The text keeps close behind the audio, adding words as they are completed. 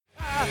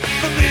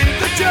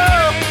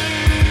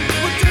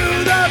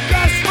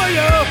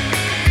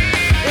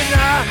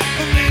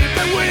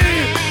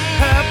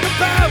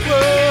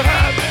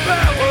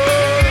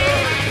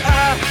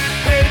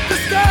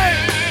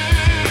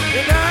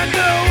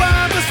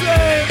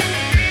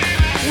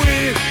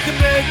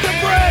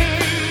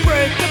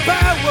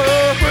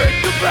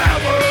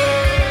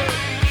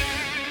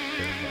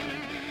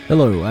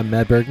Hello, I'm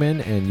Matt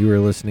Bergman, and you are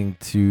listening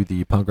to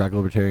the Punk Rock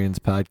Libertarians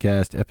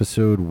podcast,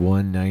 episode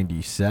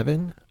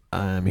 197.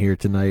 I'm here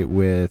tonight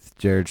with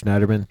Jared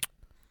Schneiderman.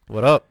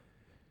 What up?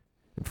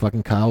 And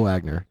fucking Kyle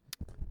Wagner.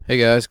 Hey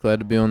guys, glad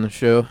to be on the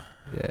show.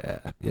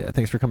 Yeah.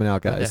 Thanks for coming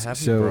out, guys. Good to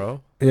have you,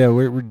 bro. Yeah,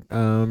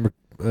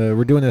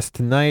 we're doing this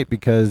tonight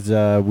because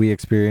we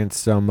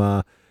experienced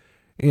some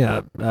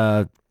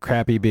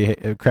crappy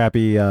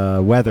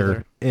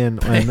weather in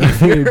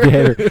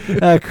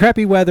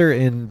crappy weather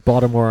in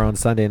Baltimore on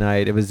Sunday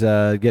night. It was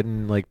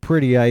getting like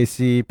pretty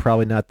icy,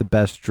 probably not the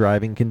best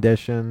driving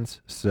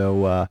conditions.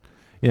 So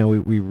we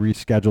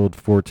rescheduled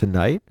for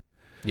tonight.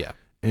 Yeah.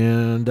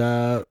 And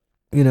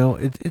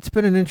it's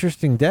been an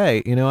interesting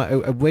day.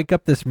 I wake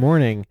up this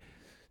morning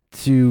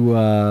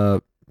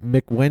to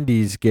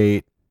McWendy's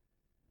gate.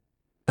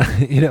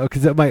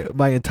 Because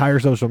my entire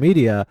social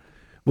media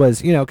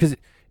was because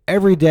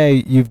every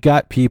day you've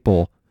got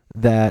people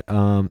that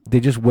they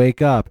just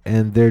wake up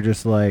and they're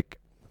just like,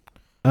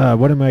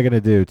 what am I going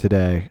to do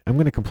today? I'm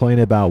going to complain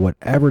about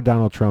whatever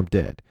Donald Trump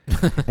did.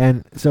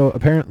 And so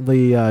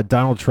apparently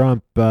Donald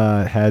Trump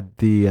had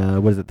the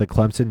the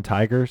Clemson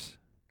Tigers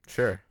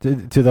Sure. to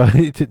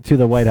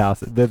the White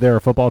House. They're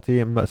a football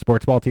team, a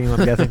sports ball team,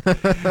 I'm guessing.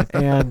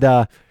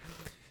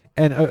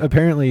 and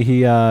apparently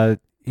he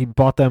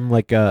bought them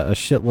like a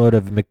shitload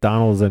of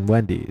McDonald's and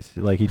Wendy's.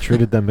 Like he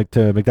treated them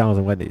to McDonald's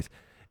and Wendy's.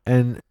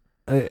 And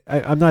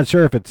I'm not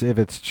sure if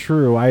it's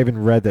true. I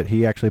even read that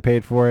he actually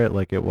paid for it.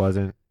 Like it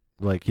wasn't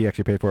like he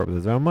actually paid for it with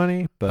his own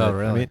money. But oh,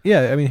 really?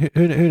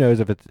 Who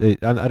knows if it's?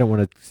 I don't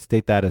want to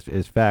state that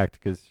as fact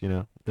because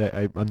I'm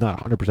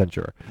not 100%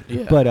 sure.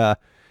 Yeah. But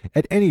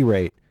at any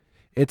rate,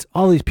 it's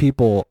all these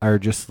people are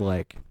just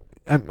like.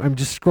 I'm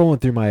just scrolling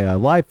through my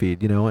live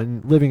feed,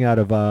 and living out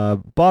of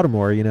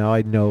Baltimore,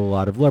 I know a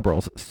lot of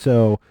liberals.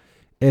 So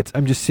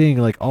I'm just seeing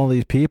like all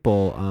these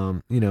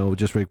people,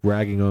 just like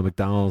ragging on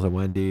McDonald's and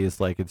Wendy's.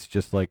 Like it's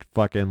just like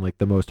fucking like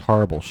the most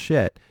horrible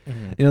shit.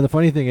 Mm-hmm. The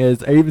funny thing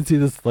is I even see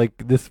this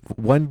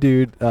one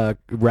dude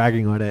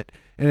ragging on it.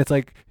 And it's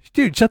like,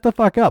 dude, shut the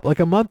fuck up. Like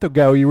a month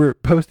ago, you were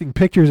posting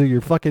pictures of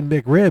your fucking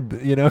McRib,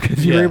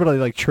 because you were able to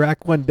like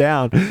track one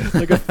down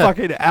like a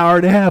fucking hour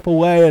and a half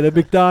away at a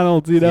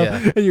McDonald's,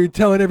 and you're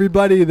telling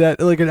everybody that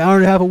like an hour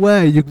and a half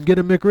away you can get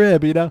a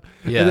McRib,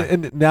 Yeah.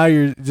 And now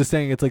you're just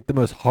saying it's like the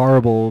most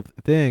horrible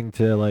thing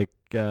to like,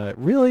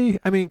 really?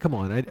 I mean, come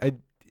on.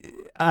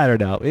 I don't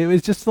know. It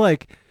was just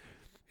like,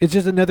 it's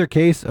just another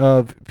case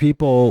of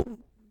people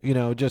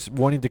just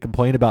wanting to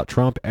complain about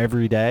Trump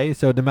every day.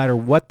 So no matter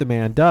what the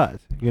man does,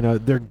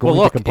 they're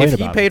going to complain about it. If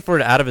he paid for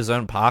it out of his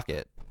own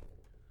pocket,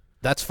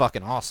 that's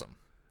fucking awesome.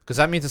 Because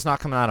that means it's not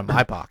coming out of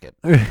my pocket,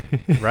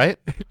 right?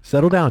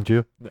 Settle down,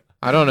 Jew.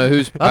 I don't know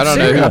who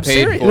I'm paid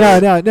serious. for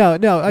it.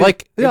 No.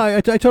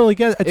 I totally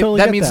get.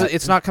 That means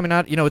it's not coming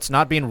out. It's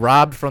not being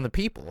robbed from the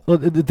people. Well,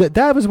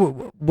 that was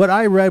what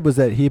I read was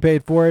that he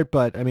paid for it,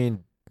 but I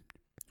mean,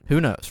 who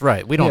knows?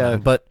 Right? We don't know.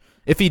 But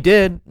if he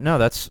did, no,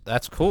 that's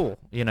cool.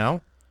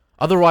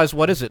 Otherwise,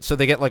 what is it? So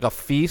they get like a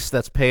feast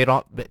that's paid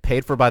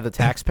for by the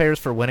taxpayers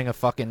for winning a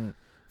fucking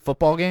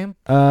football game?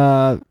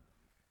 Yeah.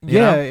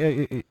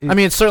 I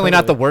mean, it's certainly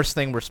not the worst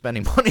thing we're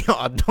spending money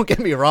on. Don't get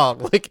me wrong.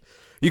 Like,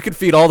 you could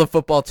feed all the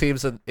football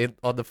teams on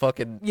the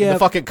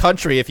fucking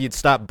country if you'd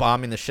stop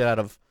bombing the shit out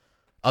of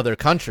other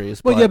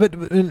countries. Well, but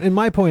and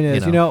my point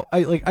is,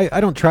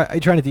 I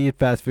try not to eat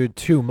fast food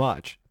too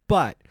much,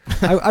 but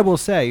I will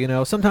say,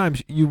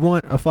 sometimes you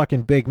want a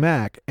fucking Big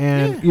Mac,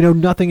 and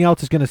nothing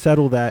else is going to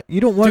settle that. You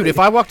don't want. Dude, if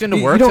I walked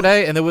into work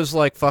today and there was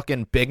like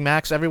fucking Big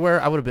Macs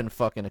everywhere, I would have been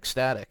fucking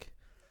ecstatic.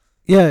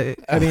 Yeah,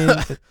 I mean,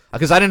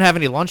 because I didn't have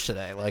any lunch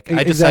today. Like,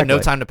 I just had no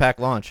time to pack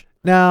lunch.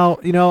 Now,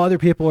 other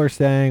people are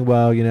saying,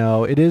 well,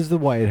 it is the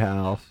White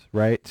House,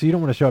 right? So you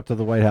don't want to show up to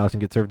the White House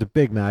and get served a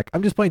Big Mac.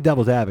 I'm just playing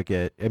devil's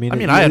advocate. I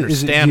mean, I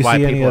understand why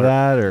people of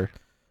that, or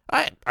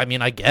I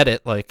mean, I get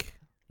it. Like,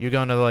 you're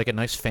going to like a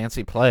nice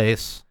fancy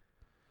place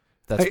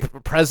that's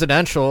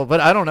presidential, but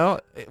I don't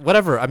know.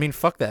 Whatever. I mean,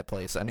 fuck that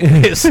place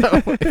anyway.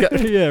 So,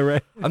 yeah,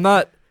 right. I'm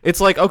not.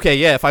 It's like, okay,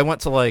 yeah, if I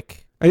went to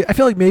like. I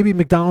feel like maybe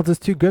McDonald's is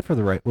too good for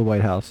the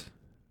White House.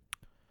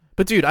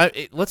 But dude,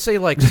 let's say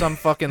like some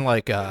fucking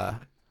like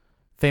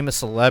famous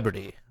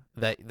celebrity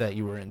that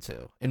you were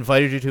into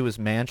invited you to his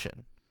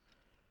mansion,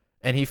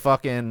 and he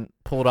fucking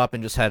pulled up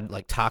and just had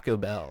like Taco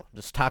Bell,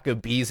 just Taco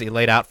Beezy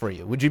laid out for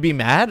you. Would you be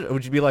mad, or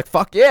would you be like,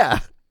 fuck yeah?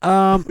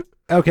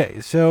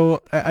 Okay,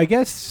 so I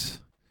guess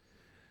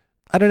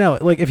I don't know.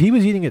 Like if he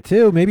was eating it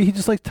too, maybe he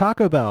just likes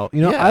Taco Bell.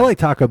 I like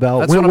Taco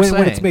Bell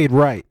when it's made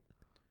right.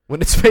 When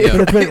it's made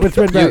right.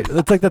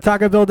 It's like the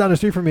Taco Bell down the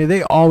street from me.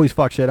 They always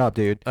fuck shit up,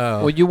 dude.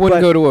 Well, you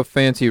wouldn't go to a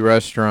fancy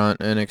restaurant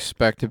and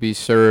expect to be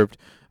served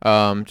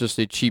just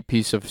a cheap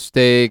piece of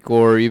steak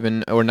or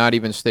not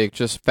even steak,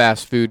 just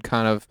fast food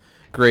kind of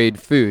grade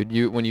food.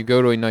 When you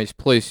go to a nice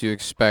place, you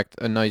expect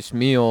a nice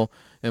meal.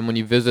 And when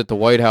you visit the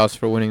White House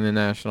for winning the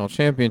national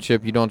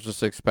championship, you don't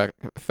just expect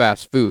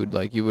fast food.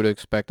 Like, you would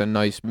expect a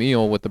nice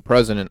meal with the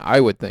president,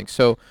 I would think.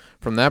 So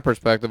from that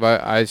perspective,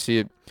 I see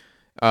it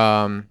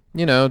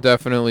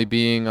Definitely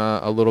being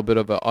a little bit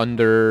of a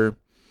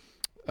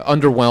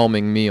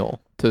underwhelming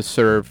meal to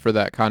serve for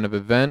that kind of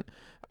event.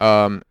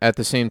 At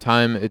the same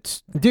time,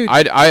 Dude,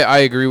 I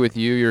agree with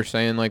you. You're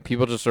saying like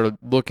people just are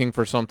looking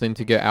for something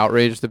to get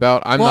outraged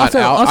about. I'm Well,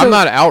 I'm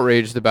not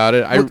outraged about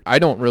it. Well, I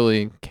don't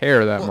really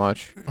care that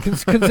much.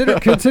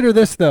 consider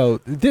this though.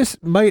 This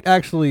might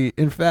actually,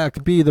 in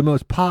fact, be the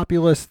most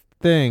populous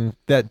thing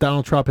that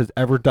Donald Trump has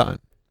ever done.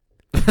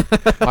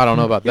 I don't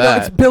know about You know,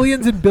 it's that.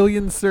 billions and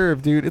billions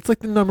served, dude. It's like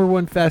the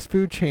 #1 fast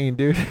food chain,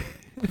 dude.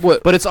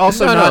 What? But it's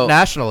also No, not no.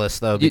 nationalist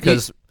though, You-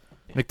 because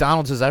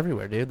McDonald's is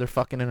everywhere, dude. They're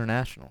fucking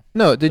international.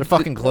 No, They're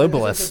fucking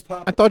globalists.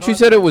 I thought you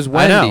said it was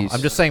I know. Wendy's.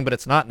 I'm just saying, but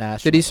it's not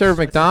national. Did he serve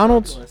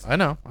McDonald's? I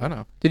know.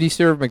 Did he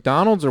serve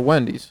McDonald's or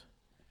Wendy's?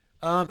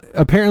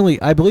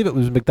 Apparently, I believe it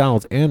was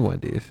McDonald's and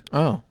Wendy's.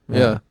 Oh, Yeah.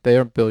 yeah. They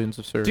are billions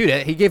of served. Dude,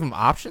 he gave him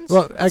options.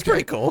 Well, That's actually-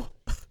 pretty cool.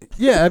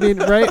 Yeah, I mean,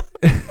 right?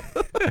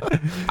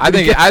 I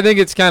think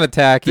it's kind of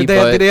tacky,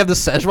 but Did they have the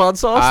Szechuan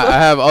sauce? I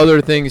have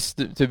other things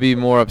to be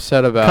more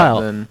upset about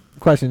Kyle. than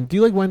Question: do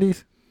you like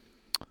Wendy's?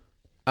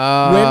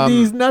 um,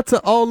 Wendy's nuts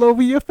are all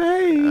over your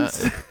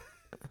face.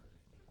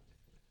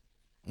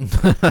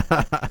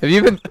 Have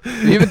you been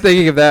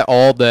thinking of that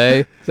all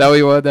day? Is that why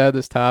you wanted to have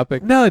this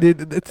topic? No,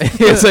 dude. It's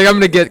It's like I'm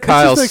gonna get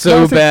Kyle just a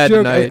so classic bad joke.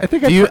 tonight. I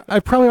think Do you- I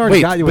probably already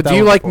Wait, got you with but that do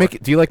you one like before. Mickey?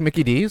 Do you like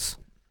Mickey D's?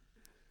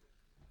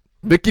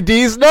 Mickey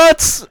D's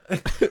nuts.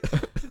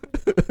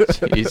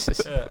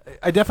 Jesus.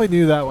 I definitely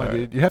knew that one, All right.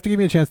 dude. You have to give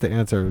me a chance to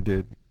answer,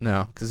 dude.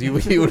 No, because you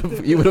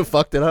would have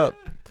fucked it up.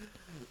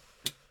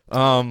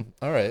 All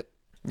right.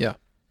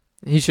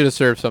 He should have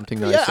served something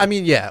nicer. Yeah, I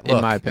mean, yeah. in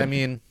Look, my I opinion.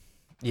 mean,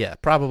 yeah,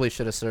 probably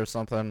should have served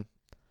something.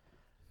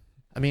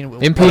 I mean,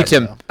 Impeach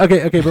him.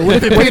 Okay, but what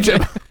if, Impeach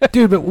him.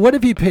 dude? But what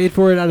if he paid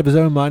for it out of his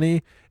own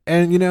money?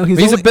 And he's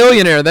He's only, a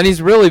billionaire. Then he's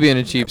really being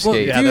a Well,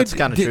 cheapskate. Yeah, that's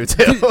kinda true,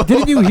 too.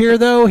 Didn't you hear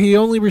though? He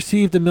only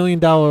received $1 million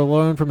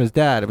loan from his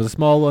dad. It was a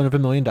small loan of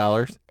 $1 million.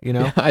 You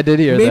know, Yeah, I did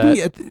hear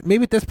that.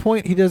 maybe at this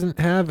point he doesn't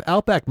have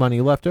Outback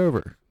money left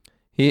over.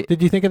 He,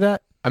 Did you think of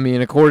that? I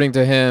mean, according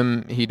to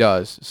him, he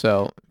does.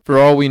 So for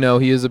all we know,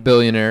 he is a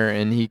billionaire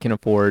and he can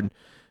afford,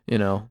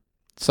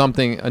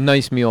 a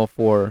nice meal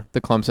for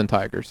the Clemson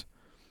Tigers,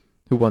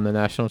 who won the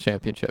national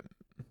championship.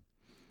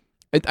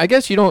 I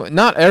guess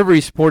not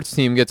every sports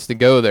team gets to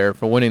go there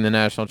for winning the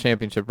national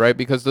championship, right?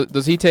 Because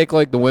does he take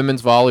like the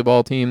women's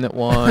volleyball team that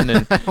won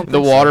and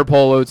the water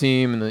polo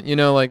team and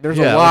there's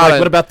a lot.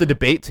 What about the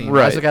debate team?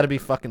 Right. Why's it got to be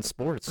fucking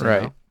sports? you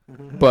Right. know?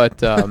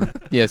 But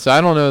yeah, so I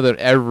don't know that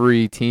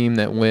every team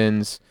that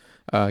wins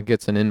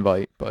gets an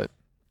invite, but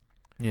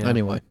Yeah.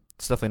 anyway.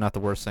 It's definitely not the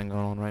worst thing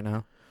going on right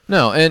now.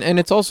 No, and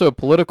it's also a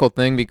political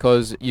thing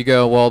because you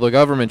go, well, the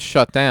government's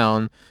shut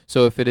down,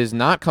 so if it is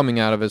not coming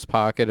out of his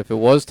pocket, if it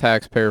was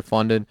taxpayer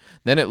funded,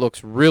 then it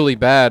looks really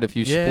bad if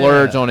you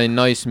splurge Yeah. on a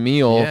nice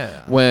meal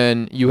Yeah.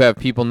 when you have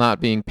people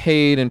not being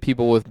paid and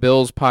people with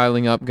bills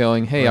piling up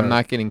going, hey, I'm Right.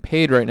 not getting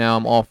paid right now,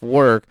 I'm off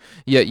work,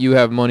 yet you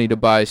have money to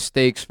buy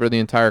steaks for the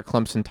entire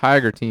Clemson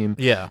Tiger team.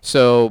 Yeah.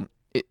 So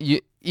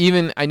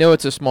even I know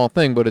it's a small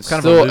thing, but it's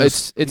Kind of a still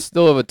loose- it's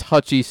still of a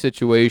touchy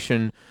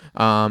situation. It's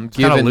kind of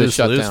Given the lose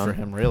shutdown for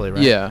him, really,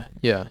 right?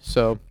 Yeah.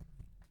 So,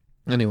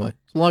 anyway,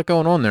 there's a lot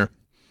going on there.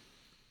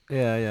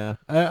 Yeah.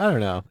 I don't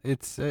know.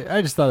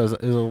 I just thought it was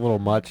a little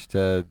much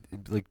to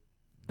like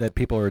that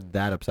people are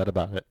that upset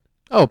about it.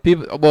 Oh,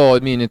 people. Well, I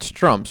mean, it's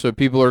Trump, so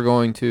people are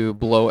going to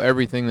blow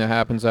everything that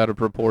happens out of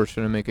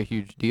proportion and make a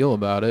huge deal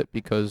about it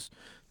because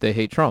they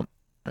hate Trump,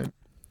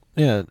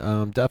 Yeah,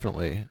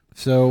 definitely.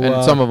 So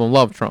and some of them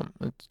love Trump.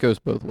 It goes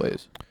both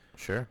ways.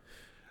 Sure.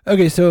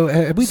 okay, so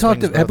have we Swings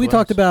talked both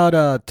ways.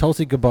 about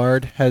Tulsi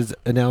Gabbard has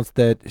announced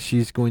that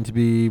she's going to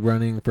be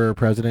running for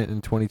president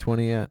in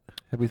 2020 yet?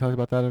 Have we talked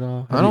about that at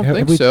all? I don't Have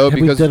think we- so, have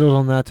because- we diddled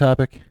on that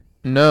topic.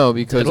 No,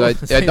 because I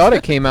Diddle? thought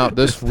it came out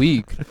this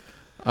week.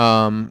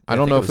 I don't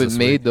think know it if was it this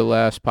made week. the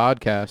last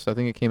podcast. I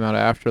think it came out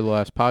after the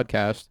last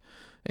podcast.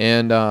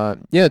 And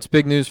yeah, it's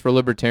big news for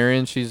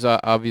libertarians. She's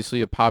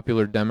obviously a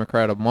popular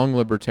Democrat among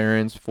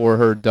libertarians for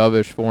her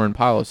dovish foreign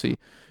policy.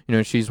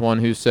 She's one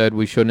who said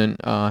we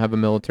shouldn't have a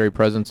military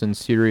presence in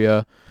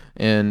Syria,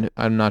 and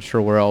I'm not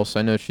sure where else.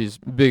 I know she's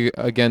big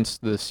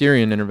against the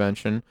Syrian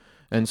intervention.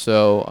 And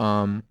so,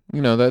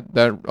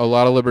 that a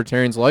lot of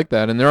libertarians like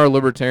that. And there are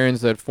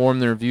libertarians that form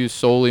their views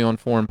solely on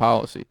foreign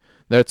policy.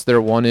 That's their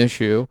one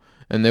issue,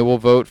 and they will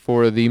vote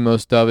for the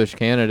most dovish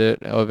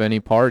candidate of any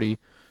party.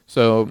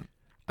 So,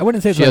 I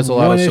wouldn't say it's She has my a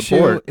lot one of issue.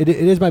 support. It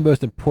is my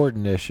most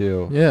important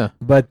issue. yeah.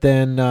 But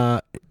then,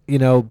 but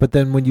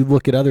then when you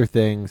look at other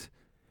things,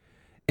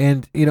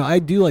 and I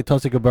do like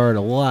Tulsi Gabbard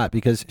a lot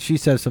because she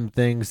says some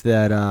things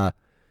that,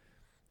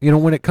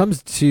 when it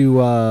comes to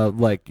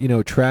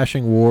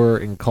trashing war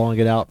and calling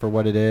it out for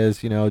what it is,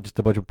 just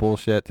a bunch of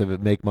bullshit to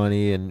make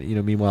money, and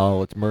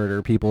meanwhile it's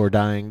murder, people are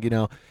dying.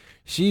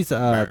 She's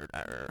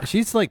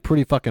like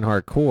pretty fucking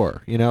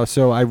hardcore.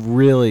 So I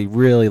really,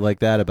 really like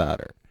that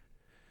about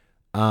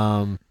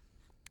her.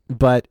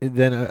 But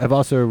then I've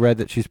also read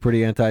that she's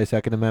pretty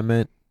anti-Second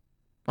Amendment.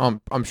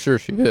 I'm sure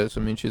she is.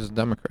 I mean, she's a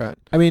Democrat.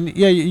 I mean,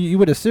 yeah, you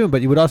would assume,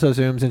 but you would also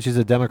assume since she's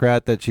a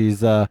Democrat that she's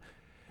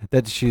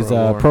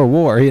Pro-war.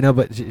 pro-war, you know,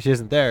 but she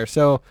isn't there.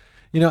 So,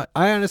 you know,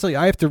 I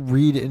have to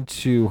read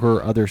into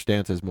her other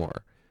stances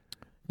more.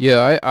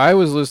 Yeah, I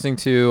was listening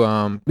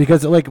to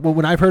Because like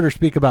when I've heard her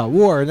speak about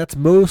war, and that's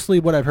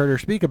mostly what I've heard her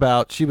speak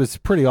about, she was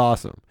pretty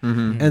awesome.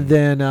 mhm. And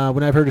then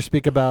when I've heard her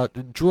speak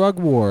about drug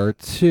war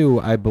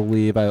too, I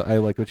believe I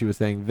liked what she was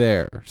saying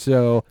there.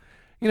 So,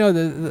 you know,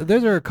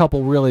 those are a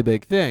couple really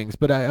big things.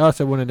 But I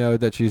also want to know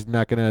that she's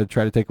not going to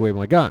try to take away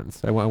my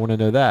guns. I want to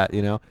know that,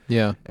 you know.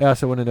 Yeah. I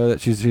also want to know that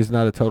she's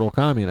not a total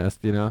communist,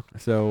 you know.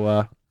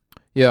 So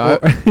Yeah,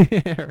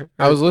 or-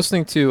 I was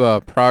listening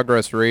to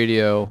Progress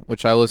Radio,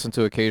 which I listen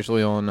to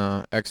occasionally on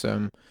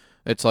XM.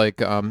 It's like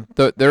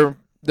they're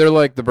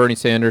like the Bernie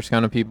Sanders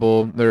kind of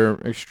people. They're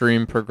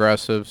extreme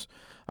progressives.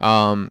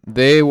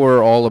 They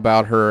were all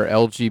about her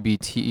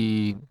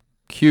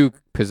LGBTQ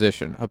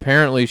position.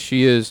 Apparently,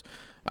 she is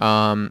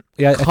yeah,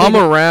 I come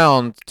think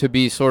around to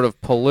be sort of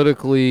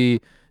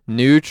politically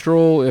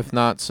neutral, if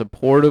not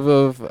supportive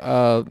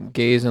of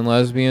gays and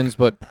lesbians,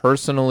 but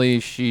personally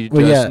she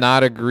Well, does yeah.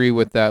 not agree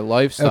with that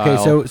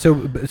lifestyle. Okay,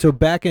 so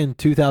back in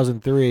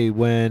 2003,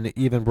 when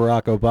even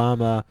Barack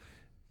Obama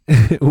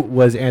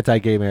was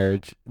anti-gay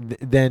marriage,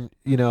 then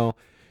you know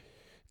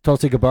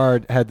Tulsi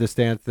Gabbard had the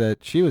stance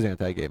that she was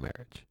anti-gay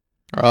marriage.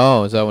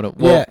 Oh, is that what it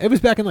was? Yeah, it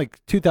was back in like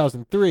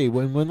 2003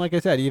 when like I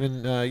said,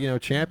 even you know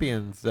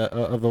champions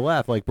of the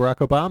left like Barack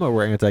Obama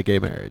were anti-gay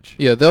marriage.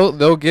 Yeah,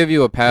 they'll give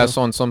you a pass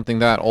on something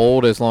that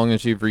old as long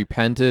as you've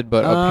repented,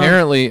 but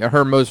apparently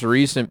her most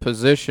recent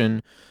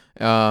position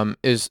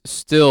is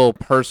still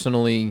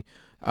personally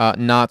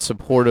not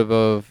supportive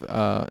enough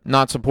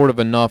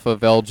of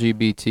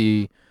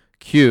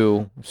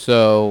LGBTQ.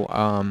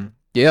 So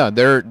yeah,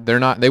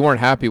 they weren't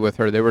happy with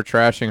her. They were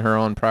trashing her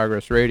on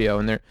Progress Radio,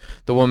 and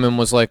the woman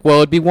was like, "Well,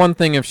 it'd be one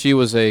thing if she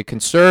was a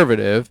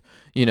conservative,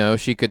 you know,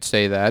 she could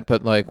say that,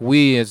 but like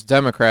we as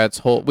Democrats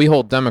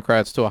hold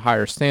Democrats to a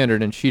higher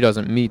standard, and she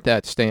doesn't meet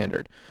that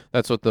standard."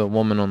 That's what the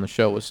woman on the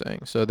show was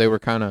saying. So they were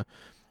kind of,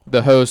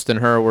 the host and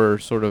her were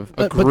sort of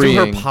But agreeing.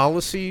 do her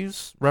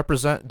policies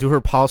reflect,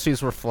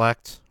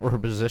 or her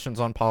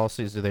positions on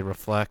policies, do they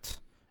reflect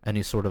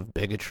any sort of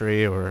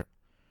bigotry or?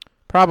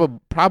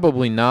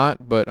 Probably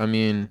not, but I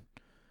mean,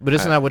 But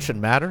isn't that what should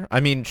matter?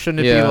 I mean, shouldn't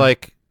it Yeah. be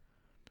like,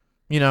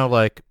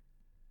 like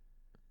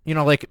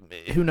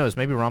who knows?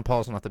 Maybe Ron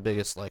Paul's not the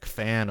biggest like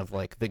fan of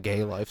like the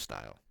gay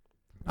lifestyle.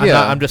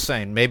 Yeah. I'm just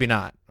saying, maybe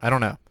not. I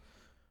don't know,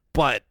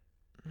 but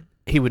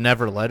he would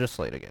never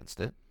legislate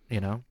against it.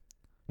 You know,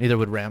 neither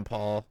would Rand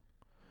Paul.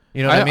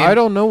 You know what I mean? I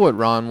don't know what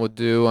Ron would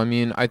do. I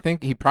mean, I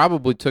think he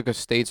probably took a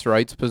states'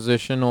 rights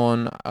position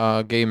on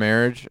gay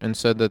marriage and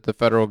said that the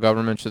federal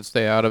government should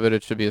stay out of it.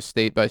 It should be a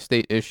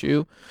state-by-state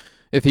issue.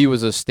 If he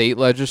was a state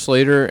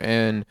legislator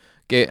and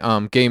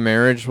gay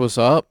marriage was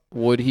up,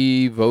 would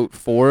he vote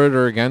for it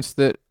or against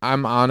it?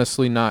 I'm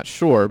honestly not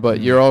sure.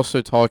 But you're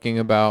also talking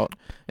about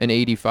an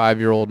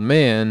 85-year-old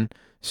man.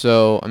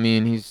 So, I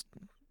mean,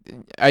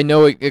 I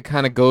know it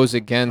kind of goes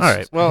against All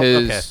right, well,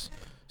 his... okay.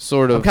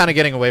 Sort of. I'm kind of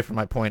getting away from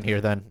my point here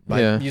then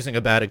by using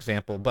a bad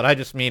example, but I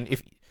just mean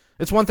if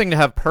it's one thing to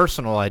have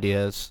personal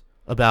ideas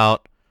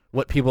about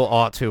what people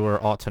ought to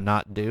or ought to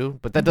not do,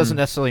 but that doesn't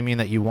necessarily mean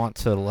that you want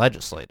to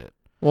legislate it.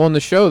 Well, in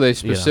the show, they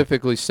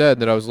specifically said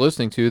that I was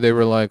listening to, they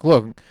were like,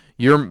 look,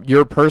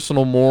 your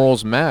personal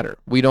morals matter.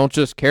 We don't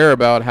just care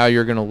about how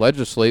you're going to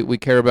legislate. We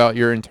care about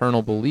your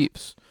internal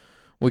beliefs.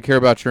 We care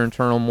about your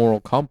internal moral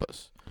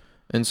compass.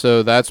 And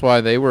so that's why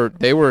they were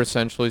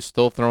essentially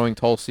still throwing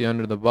Tulsi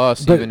under the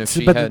bus, even if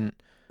she hadn't.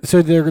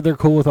 So they're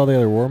cool with all the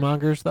other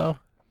warmongers though.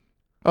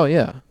 Oh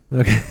yeah,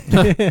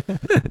 Okay.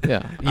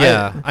 yeah,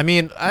 Yeah, I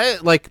mean, I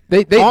like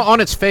They on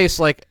its face,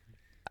 like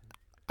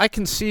I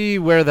can see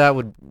where that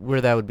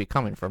would be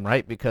coming from,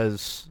 right?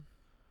 Because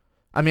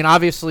I mean,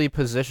 obviously,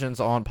 positions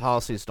on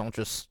policies don't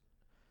just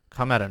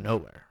come out of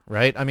nowhere,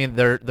 right? I mean,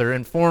 they're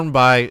informed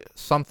by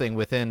something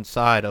within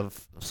inside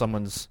of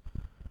someone's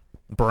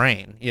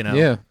brain, you know.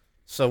 yeah.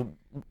 So,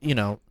 you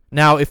know,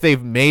 now if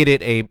they've made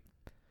it a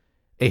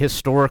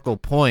historical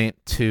point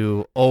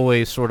to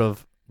always sort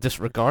of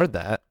disregard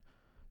that,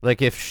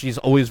 like if she's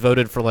always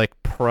voted for like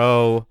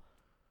pro,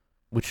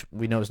 which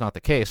we know is not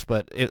the case,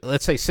 but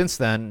let's say since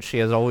then she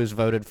has always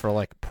voted for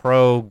like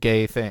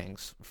pro-gay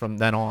things from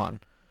then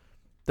on,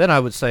 then I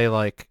would say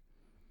like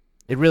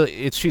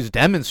she's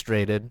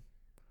demonstrated,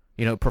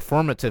 you know,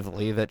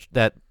 performatively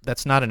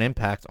that's not an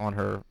impact on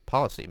her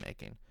policy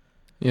making.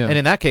 Yeah. And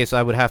in that case,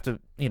 I would have to,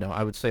 you know,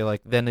 I would say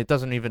like then it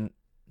doesn't even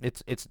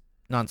it's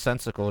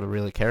nonsensical to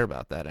really care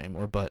about that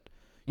anymore. But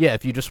yeah,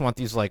 if you just want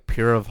these like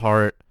pure of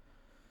heart,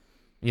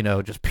 you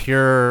know, just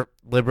pure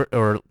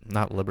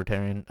not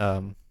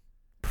libertarian,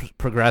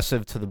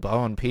 progressive to the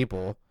bone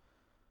people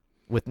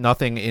with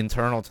nothing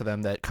internal to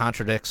them that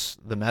contradicts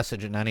the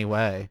message in any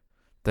way,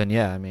 then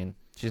yeah, I mean,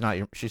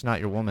 she's not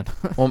your woman.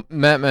 Well,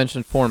 Matt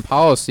mentioned foreign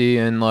policy,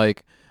 and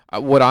like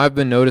what I've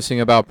been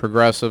noticing about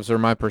progressives, or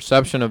my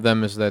perception of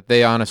them, is that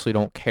they honestly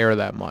don't care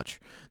that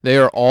much. They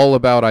are all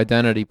about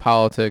identity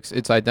politics.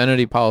 It's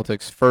identity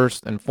politics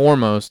first and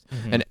foremost,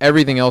 and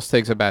everything else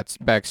takes a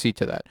back seat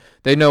to that.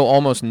 They know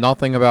almost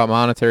nothing about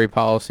monetary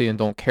policy and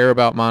don't care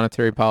about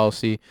monetary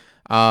policy.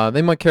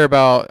 They might care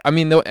about,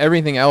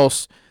 everything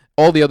else,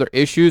 all the other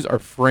issues are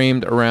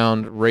framed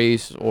around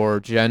race or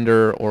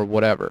gender or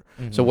whatever.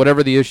 So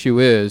whatever the issue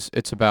is,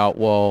 it's about,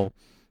 well,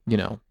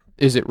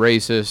 is it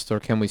racist, or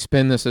can we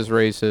spin this as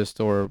racist,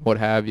 or what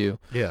have you?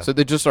 Yeah. So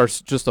they just are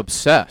just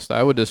obsessed.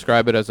 I would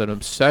describe it as an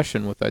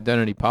obsession with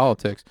identity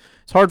politics.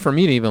 It's hard for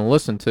me to even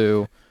listen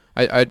to.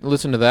 I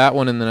listened to that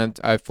one, and then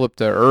I flipped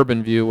to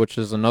Urban View, which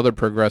is another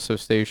progressive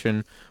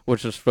station,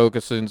 which is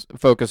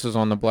focuses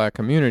on the black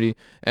community,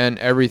 and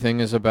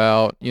everything is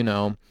about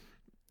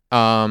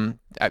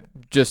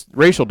just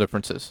racial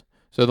differences.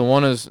 So the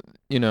one is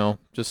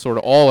just sort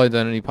of all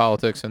identity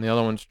politics, and the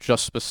other one's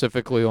just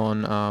specifically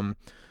on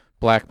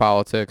black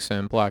politics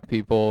and black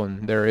people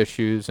and their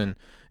issues, and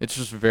it's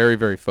just very,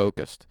 very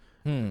focused.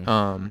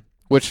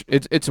 Which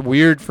it's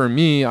weird for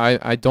me.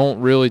 I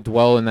don't really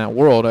dwell in that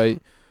world.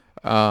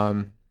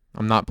 I'm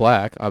not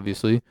black,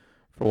 obviously,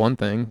 for one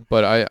thing,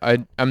 but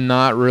I'm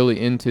not really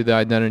into the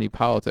identity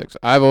politics.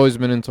 I've always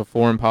been into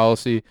foreign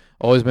policy,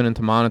 always been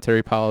into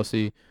monetary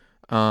policy,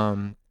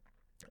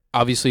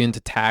 obviously into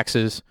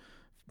taxes,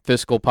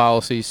 fiscal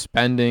policy,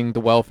 spending,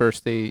 the welfare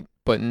state,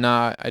 but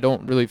I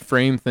don't really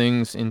frame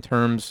things in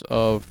terms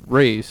of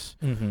race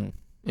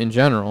in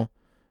general.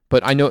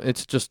 But I know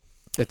it's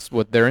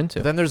what they're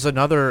into. Then there's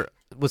another,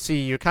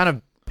 see, you're kind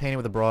of painting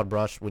with a broad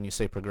brush when you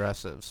say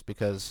progressives,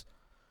 because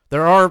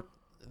there are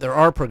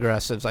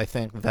progressives, I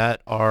think,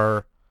 that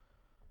are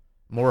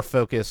more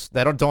focused,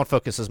 that don't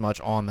focus as much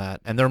on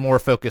that, and they're more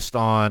focused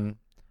on,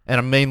 and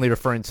I'm mainly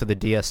referring to the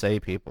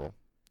DSA people,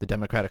 the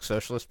Democratic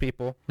Socialist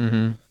people,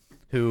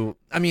 who,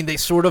 they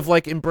sort of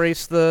like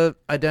embrace the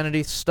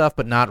identity stuff,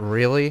 but not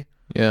really.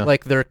 Yeah.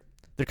 Like they're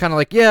kind of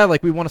like, yeah,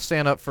 like we want to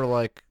stand up for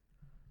like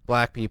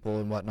black people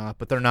and whatnot,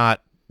 but they're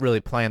not really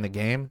playing the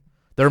game.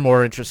 They're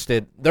more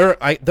interested.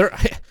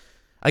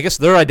 I guess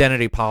their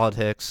identity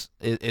politics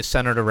is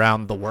centered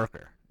around the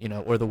worker,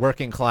 or the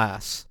working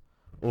class,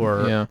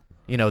 or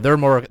they're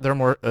more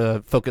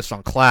focused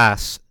on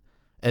class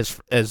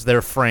as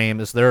their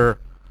frame,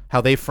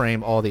 how they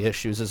frame all the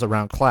issues is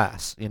around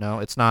class.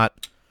 It's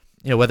not,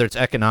 whether it's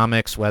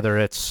economics, whether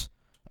it's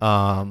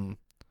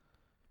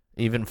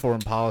even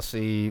foreign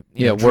policy,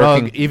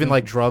 even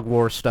like drug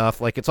war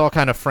stuff. Like it's all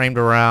kind of framed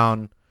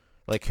around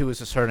like, who is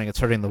this hurting? It's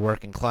hurting the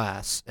working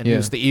class, and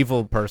who's the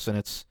evil person?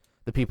 It's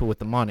the people with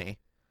the money.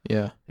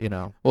 Yeah.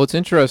 Well, it's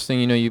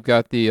interesting. You've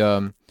got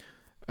the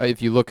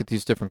if you look at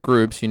these different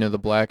groups, the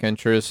black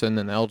interests and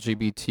then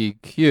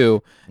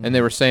LGBTQ, and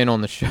they were saying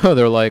on the show,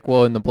 they're like,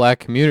 well, in the black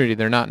community,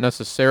 they're not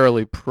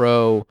necessarily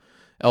pro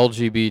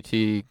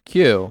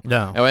LGBTQ.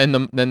 No.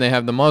 And then they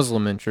have the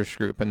Muslim interest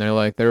group, and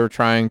they're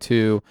trying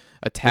to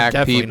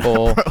attack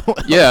people.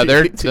 Yeah,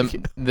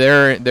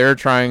 they're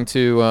trying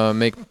to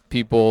make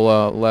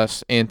people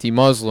less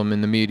anti-Muslim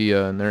in the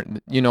media, and they're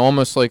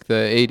almost like the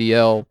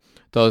ADL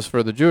does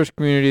for the Jewish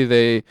community.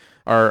 They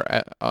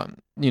are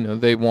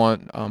they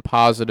want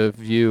positive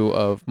view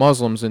of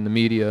Muslims in the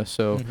media,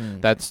 so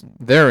that's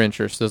their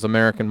interest as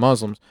American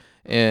Muslims.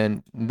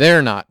 And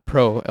they're not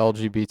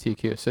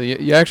pro-LGBTQ. So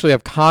you actually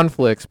have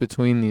conflicts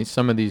between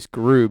some of these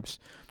groups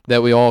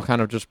that we all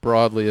kind of just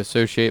broadly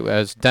associate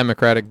as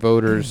Democratic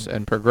voters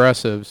and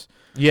progressives.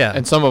 Yeah.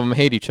 And some of them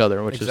hate each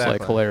other, which is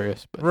like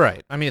hilarious. But.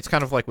 Right. It's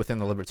kind of like within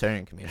the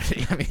libertarian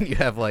community. You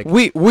have like...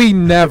 We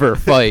never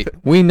fight.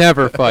 We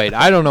never fight.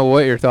 I don't know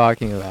what you're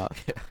talking about.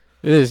 Yeah.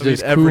 It is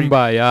just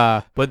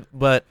kumbaya.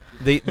 But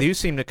they do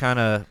seem to kind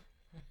of,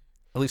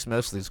 at least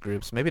most of these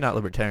groups, maybe not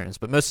libertarians,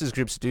 but most of these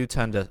groups do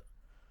tend to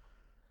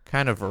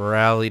kind of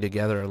rally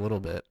together a little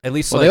bit. At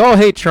least, they all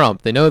hate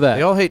Trump. They know that.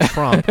 They all hate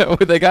Trump.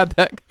 They got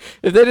that.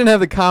 If they didn't have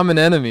the common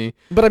enemy.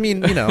 But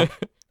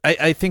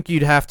I think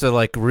you'd have to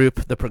like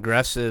group the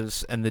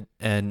progressives and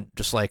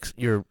just like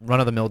your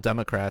run-of-the-mill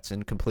Democrats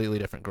in completely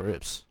different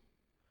groups.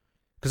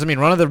 Because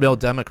run-of-the-mill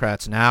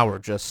Democrats now are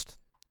just,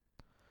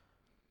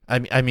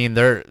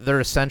 they're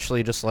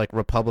essentially just like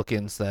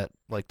Republicans that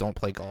like don't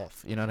play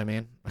golf. You know what I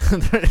mean?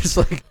 They're just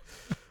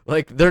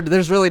like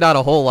there's really not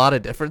a whole lot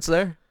of difference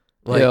there.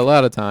 Like, yeah, a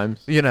lot of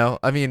times.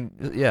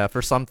 Yeah,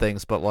 for some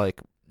things, but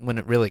like when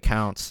it really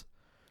counts.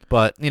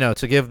 But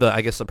to give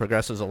the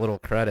progressives a little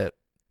credit,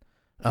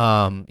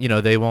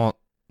 they won't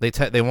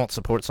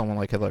support someone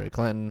like Hillary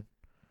Clinton.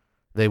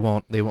 They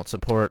won't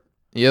support.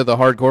 Yeah, the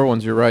hardcore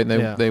ones. You're right.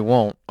 They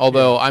won't.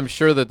 Although I'm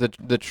sure that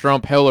the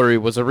Trump Hillary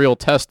was a real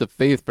test of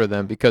faith for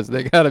them, because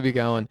they got to be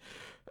going,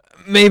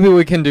 maybe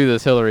we can do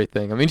this Hillary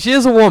thing. She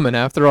is a woman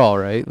after all,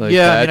 right? Like,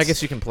 yeah, I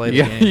guess you can play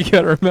the game. You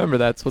got to remember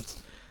that's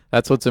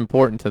what's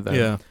important to them.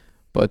 Yeah.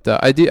 But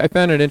I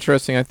found it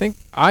interesting.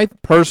 I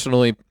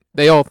personally,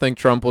 they all think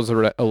Trump was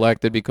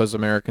elected because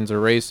Americans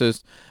are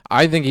racist.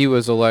 I think he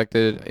was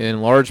elected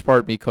in large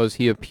part because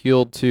he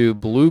appealed to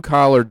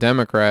blue-collar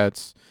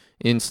Democrats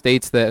in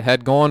states that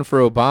had gone for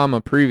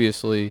Obama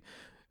previously,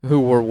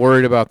 who were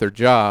worried about their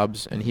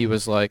jobs, and he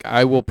was like,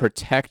 I will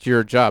protect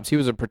your jobs. He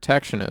was a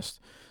protectionist.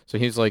 So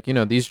he's like,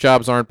 these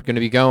jobs aren't going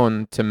to be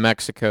going to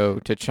Mexico,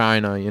 to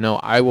China.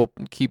 I will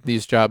keep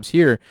these jobs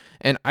here.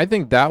 And I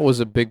think that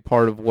was a big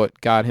part of what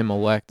got him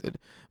elected,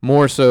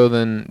 more so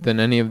than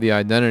any of the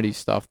identity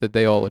stuff that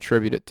they all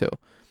attribute it to.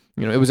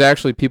 It was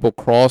actually people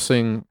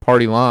crossing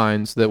party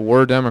lines that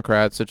were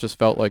Democrats that just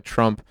felt like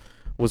Trump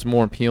was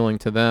more appealing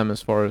to them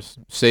as far as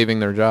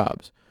saving their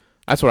jobs.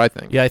 That's what I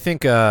think. Yeah, I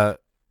think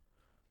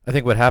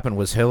what happened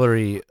was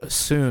Hillary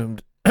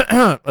assumed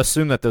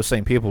that those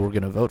same people were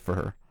going to vote for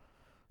her.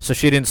 So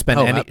she didn't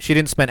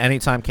spend any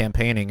time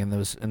campaigning in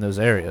those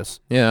areas.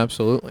 Yeah,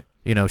 absolutely.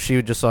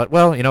 She just thought,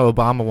 well,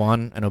 Obama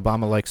won and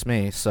Obama likes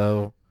me,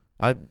 so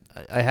I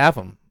have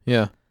him.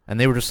 Yeah.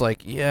 And they were just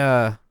like,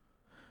 yeah,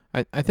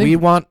 I think we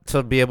want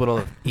to be able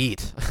to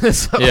eat.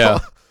 So, yeah.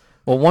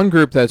 Well, one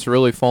group that's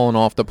really fallen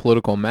off the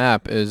political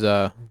map is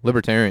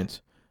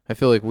libertarians. I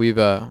feel like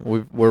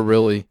we're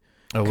really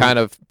kind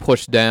of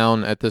pushed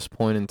down at this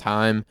point in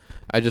time.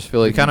 I just feel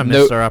like we kind of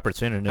missed our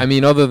opportunity. I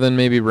mean, other than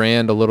maybe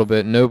Rand a little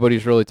bit,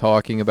 nobody's really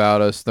talking about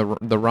us. The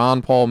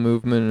Ron Paul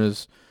movement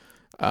is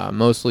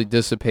mostly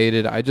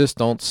dissipated. I just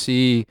don't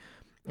see,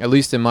 at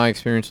least in my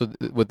experience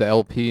with the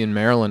LP in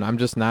Maryland, I'm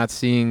just not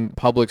seeing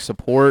public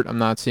support. I'm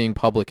not seeing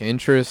public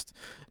interest.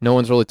 No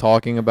one's really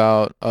talking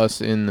about us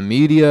in the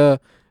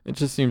media. It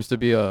just seems to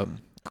be a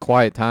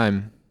quiet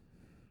time.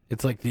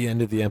 It's like the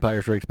end of The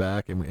Empire Strikes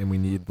Back, and we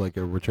need like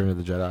a Return of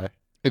the Jedi.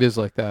 It is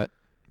like that.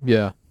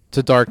 Yeah. It's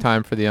a dark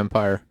time for the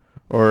Empire,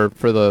 or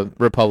for the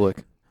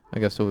Republic, I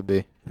guess it would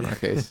be in our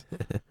case.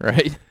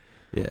 Right?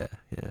 Yeah.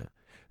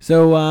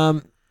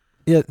 So,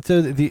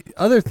 so the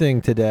other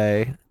thing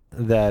today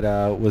that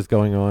was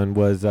going on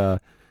was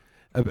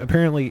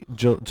apparently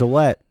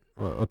Gillette.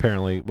 Well,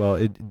 apparently,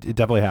 it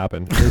definitely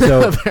happened.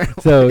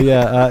 So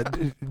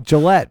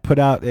Gillette put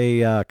out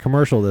a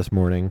commercial this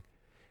morning,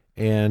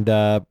 and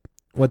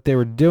what they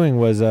were doing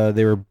was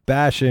they were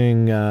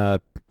bashing.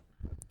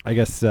 I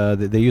guess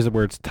they use the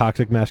words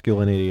toxic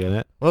masculinity in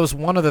it. Well, it was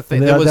one of the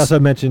things. They also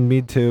mentioned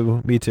Me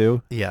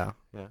Too. Yeah.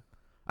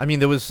 I mean,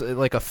 there was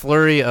like a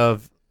flurry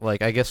of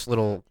like, I guess,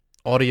 little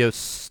audio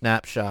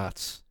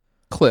snapshots.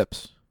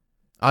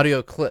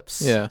 Audio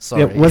clips. Yeah.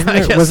 Sorry.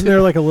 Yeah, wasn't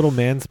there like a little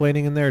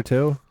mansplaining in there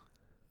too?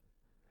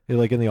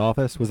 Like in The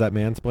Office, was that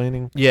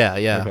mansplaining?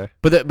 Yeah. Okay.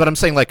 But I'm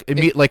saying like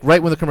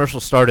right when the commercial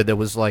started, there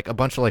was like a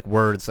bunch of like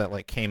words that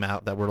like came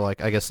out that were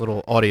like, I guess,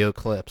 little audio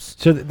clips.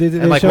 So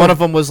and like one of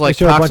them was like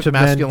toxic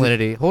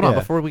masculinity. Hold on, yeah.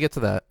 before we get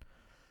to that.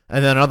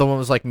 And then another one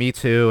was like Me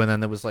Too, and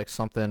then there was like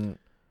something.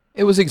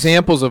 It was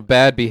examples of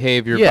bad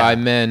behavior by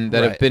men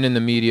that right. have been in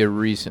the media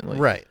recently.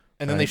 Right.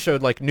 And then they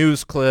showed like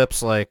news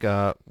clips, like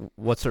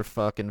what's her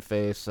fucking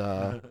face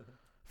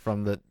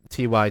from the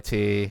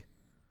TYT.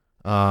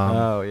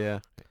 Oh yeah.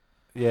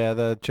 Yeah,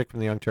 the chick from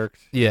the Young Turks.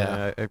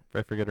 Yeah.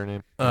 I forget her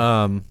name.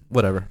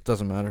 Whatever,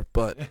 doesn't matter.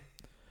 But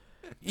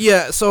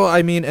yeah, so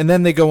I mean, and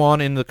then they go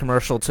on in the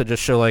commercial to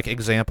just show like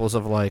examples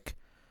of like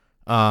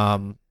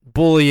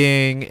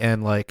bullying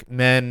and like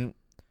men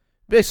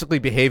basically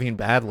behaving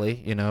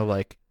badly,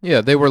 like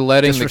they were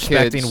letting the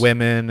disrespecting kids,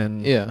 women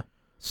and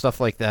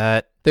stuff like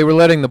that. They were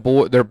letting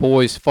their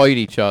boys fight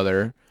each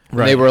other.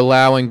 Right. They were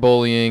allowing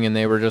bullying, and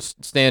they were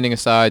just standing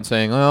aside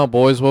saying, "Oh,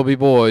 boys will be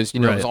boys."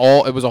 Right.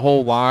 It was a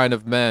whole line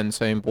of men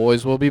saying,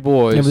 "Boys will be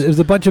boys." Yeah, it was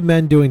a bunch of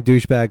men doing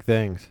douchebag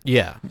things.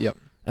 Yeah. Yep.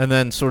 And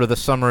then sort of the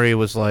summary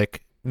was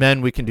like,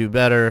 "Men, we can do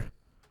better.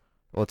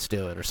 Let's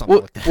do it," or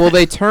something like that. Well,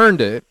 they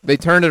turned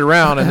it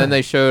around, and then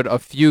they showed a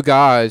few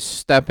guys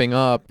stepping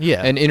up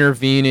and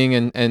intervening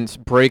and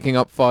breaking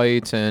up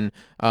fights and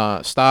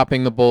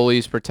stopping the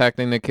bullies,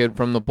 protecting the kid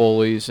from the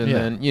bullies, and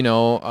then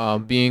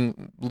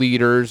being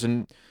leaders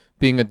and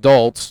being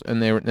adults. And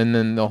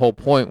then the whole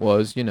point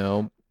was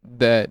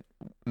that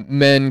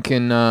men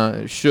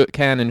can should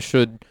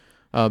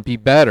be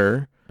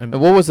better. And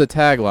what was the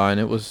tagline?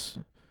 It was.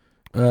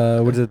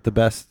 What is it? The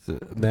best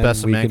men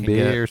best we man can can be,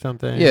 get. or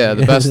something? Yeah,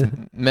 the best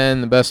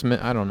men, the best men.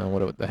 I don't know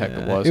what the heck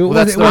it was. It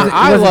wasn't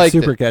I liked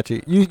super it.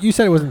 catchy. You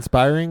said it was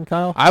inspiring,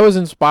 Kyle? I was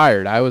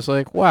inspired. I was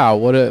like, wow,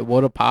 what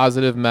a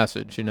positive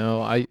message.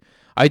 I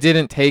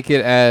didn't take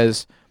it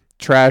as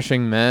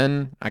trashing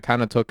men. I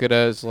kind of took it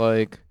as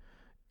like,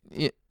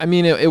 I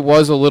mean, it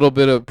was a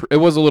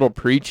little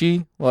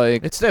preachy.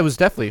 Like it was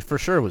definitely, for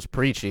sure, it was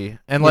preachy,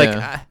 and like,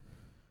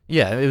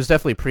 it was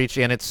definitely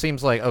preachy, and it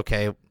seems like,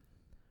 okay,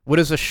 what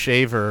is a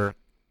shaver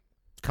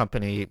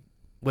company?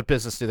 What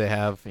business do they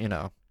have?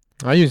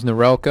 I use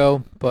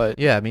Norelco, but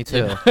yeah, me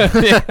too.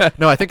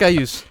 No, I think I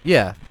use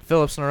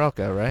Philips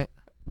Norelco, right?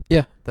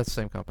 Yeah, that's the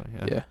same company.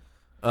 Yeah.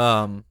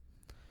 I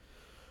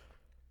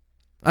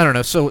don't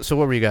know. So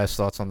what were you guys'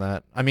 thoughts on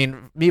that? I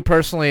mean, me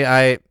personally,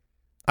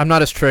 I'm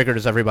not as triggered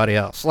as everybody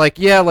else. Like,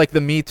 like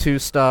the Me Too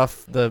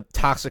stuff, the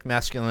toxic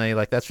masculinity,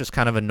 like that's just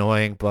kind of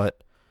annoying.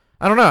 But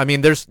I don't know. I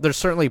mean, there's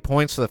certainly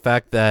points to the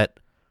fact that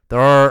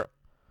there are,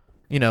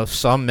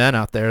 some men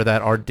out there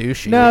that are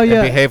douchey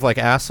and behave like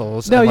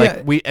assholes.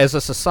 And we, as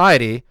a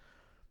society,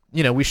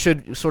 we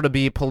should sort of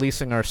be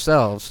policing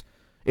ourselves.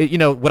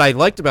 What I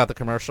liked about the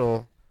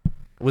commercial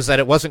was that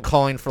it wasn't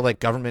calling for like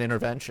government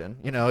intervention.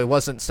 It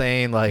wasn't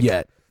saying like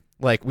yet.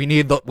 Like we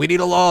need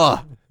a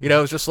law. You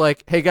know, it's just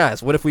like, hey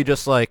guys, what if we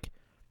just like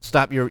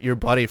stop your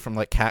buddy from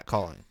like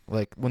catcalling?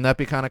 Like, wouldn't that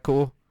be kind of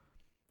cool?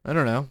 I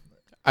don't know.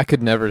 I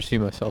could never see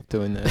myself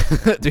doing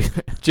that.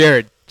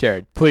 Dude,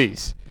 Jared,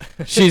 please.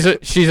 She's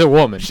a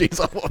woman. she's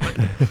a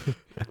woman.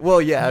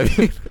 Well, yeah. I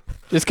mean,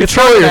 Just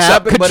control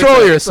yourself.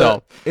 Control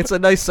yourself. It's a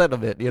nice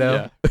sentiment, you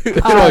know. Yeah.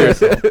 Control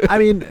yourself. I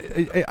mean,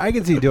 I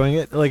can see doing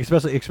it, like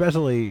especially if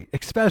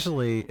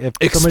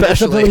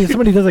Especially.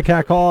 somebody does a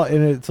cat call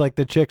and it's like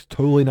the chick's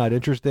totally not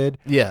interested.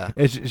 Yeah.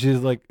 And she's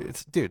like,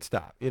 dude,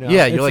 stop. You know?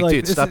 Yeah, It's you're like, dude,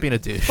 it's stop being a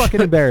douche.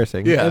 fucking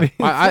embarrassing. Yeah. I mean,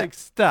 it's I- like,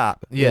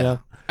 stop. Yeah. You know?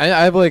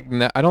 I've like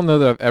I don't know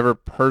that I've ever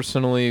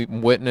personally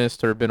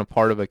witnessed or been a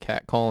part of a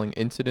catcalling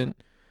incident.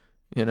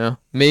 You know,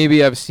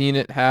 maybe I've seen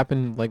it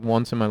happen like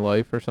once in my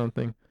life or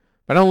something.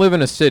 But I don't live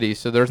in a city,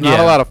 so there's not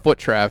Yeah. a lot of foot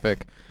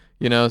traffic.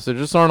 You know, so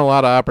there just aren't a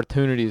lot of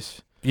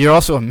opportunities. You're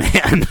also a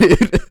man,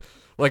 dude.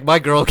 Like my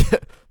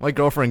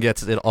girlfriend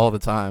gets it all the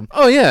time.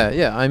 Oh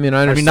yeah. I mean, I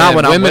I understand. mean, not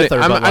when I'm women, with her,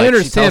 but I like,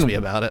 understand. she tells me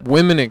about it.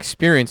 Women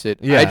experience it.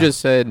 Yeah. I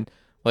just said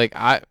like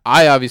I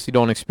obviously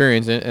don't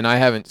experience it, and I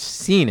haven't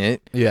seen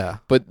it. Yeah.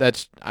 But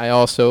I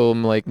also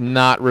am like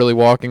not really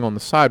walking on the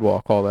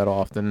sidewalk all that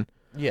often.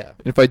 Yeah.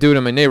 If I do it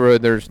in my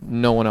neighborhood, there's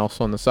no one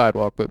else on the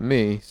sidewalk but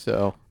me,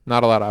 so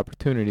not a lot of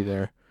opportunity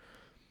there.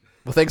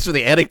 Well, thanks for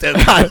the anecdote,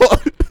 Kyle.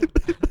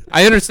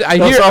 I understand.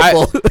 That was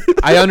awful.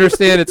 I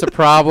understand it's a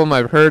problem.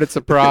 I've heard it's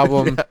a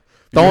problem. Yeah.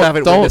 You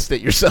haven't don't- witnessed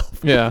it yourself.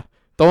 Yeah.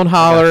 Don't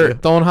holler. you.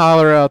 Don't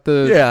holler out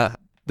Yeah.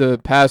 the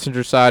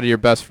passenger side of your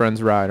best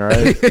friend's ride. All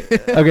right.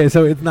 Okay,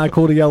 so it's not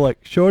cool to yell like,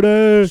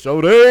 shorty,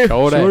 Shorty.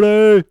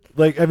 shorty.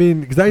 Like, I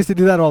mean, because I used to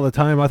do that all the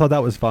time. I thought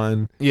that was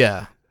fun.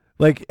 Yeah.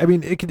 Like, I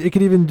mean, it could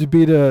even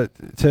be to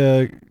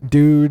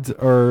dudes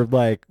or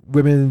like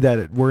women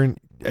that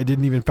I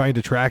didn't even find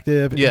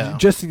attractive. Yeah.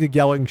 Just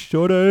yelling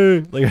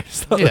shorty. Like, I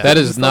just thought Yeah. That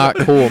is not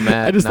cool,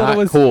 Matt. I just not thought it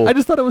was cool. I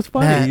just thought it was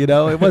funny. Matt, You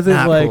know, it wasn't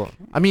Not like. cool.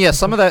 I mean, yeah,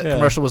 some of that Yeah.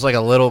 commercial was like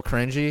a little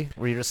cringy,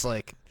 where you're just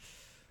like,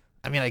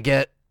 I mean, I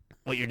get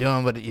what you're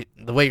doing, but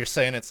the way you're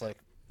saying it's like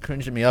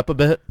cringing me up a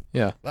bit.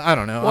 Yeah. I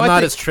don't know. Well, I'm I not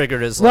think- as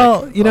triggered as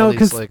Well, like you know, all these,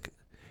 'cause like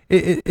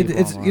It's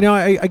people you know,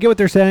 I get what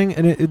they're saying,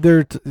 and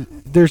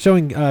they're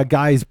showing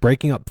guys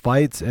breaking up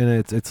fights, and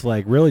it's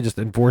like really just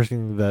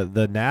enforcing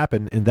the nap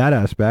in that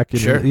aspect. You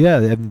know? Sure. Yeah,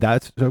 and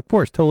that's of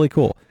course totally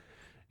cool.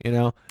 You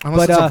know,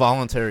 unless but, it's a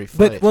voluntary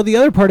fight. but well, the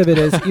other part of it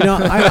is, you know,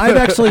 I've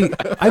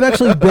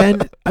actually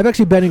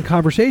been in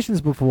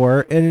conversations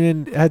before,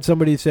 and then had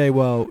somebody say,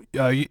 well,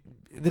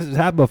 this has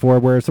happened before,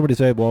 where somebody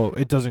said, well,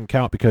 it doesn't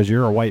count because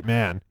you're a white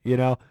man. You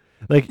know,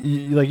 like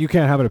you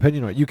can't have an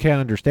opinion on it, you can't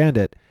understand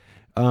it.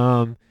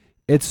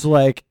 It's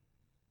like,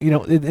 you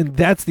know, and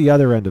that's the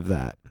other end of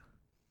that.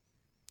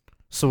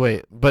 So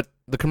wait, but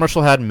the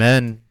commercial had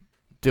men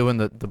doing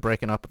the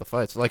breaking up of the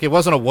fights. Like it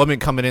wasn't a woman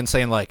coming in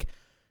saying like,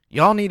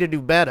 y'all need to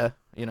do better.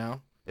 You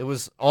know, it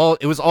was all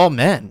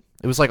men.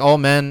 It was like all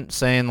men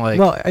saying like,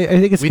 Well, I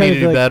think it's we kind need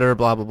to of do like, better.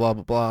 Blah blah blah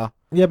blah blah.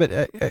 yeah,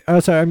 but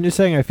I'm sorry, I'm just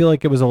saying I feel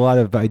like it was a lot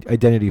of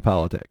identity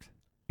politics.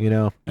 You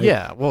know?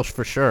 Yeah, well,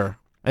 for sure.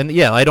 And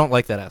yeah, I don't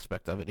like that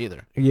aspect of it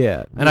either.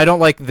 Yeah. And I don't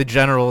like the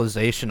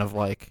generalization of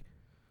like,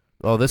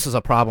 oh, this is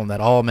a problem that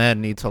all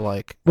men need to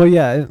like. Well,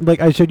 yeah, and, like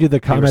I showed you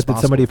the comment that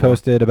somebody responsible for.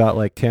 posted about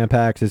like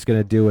Tampax is going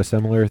to do a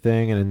similar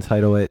thing and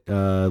entitle it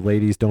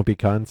 "Ladies Don't Be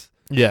Cunts."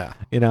 Yeah.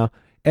 You know,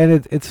 and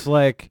it's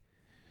like,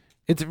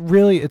 it's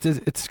really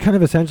it's kind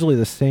of essentially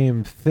the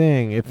same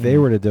thing if they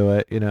Mhm. were to do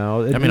it. You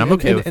know, I mean, I'm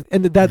okay with-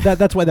 and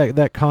that's why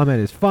that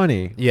comment is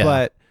funny. Yeah.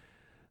 But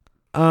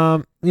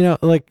you know,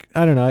 like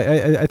I don't know,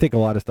 I think a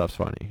lot of stuff's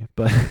funny,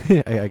 but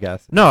I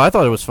guess. No, I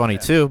thought it was funny Yeah.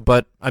 too.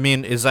 But I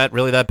mean, is that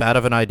really that bad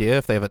of an idea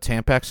if they have a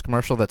Tampax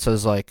commercial that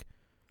says like,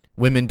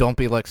 women don't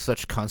be like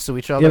such cunts to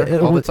each other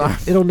all the time?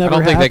 It'll I never.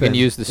 don't think they can happen.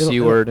 use the It'll- C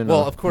it'll- word in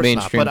Well, a of course not.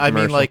 mainstream But I mean,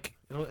 commercial. like,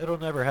 It'll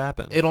never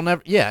happen. it'll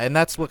never. Yeah, and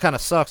that's what kind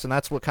of sucks, and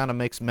that's what kind of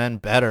makes men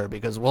better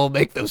because we'll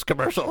make those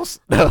commercials.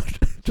 No,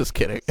 just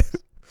kidding.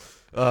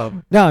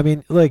 No, I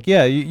mean, like,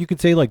 yeah, you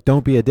could say like,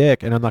 "Don't be a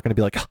dick," and I'm not going to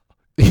be like,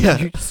 Yeah.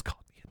 you just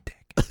called me a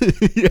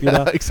dick." Yeah, You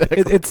know,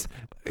 exactly. It's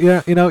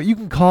you know, you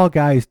can call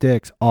guys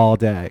dicks all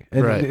day,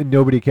 and, Right. and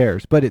nobody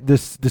cares. But the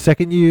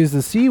second you use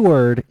the C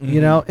word,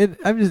 you Mhm.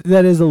 know,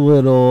 that is a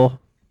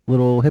little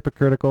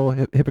hypocritical,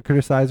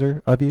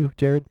 hypocritizer of you,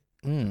 Jared.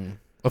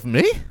 Of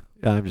me?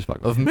 I'm just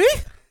fucking. Of me?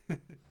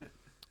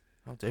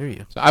 How dare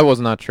you? So I was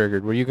not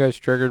triggered. Were you guys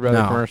triggered by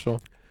the No.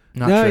 commercial?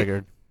 Not No,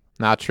 triggered.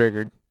 Not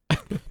triggered.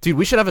 Dude,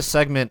 we should have a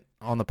segment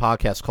on the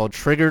podcast called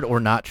Triggered or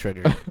Not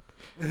Triggered.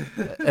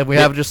 And we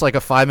have just like a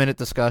 5-minute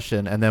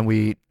discussion and then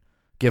we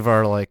give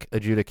our like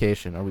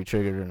adjudication. Are we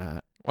triggered or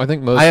not? I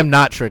think most. I am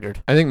not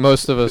triggered. I think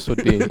most of us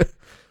would be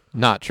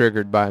not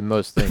triggered by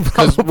most things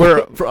because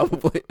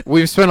Probably.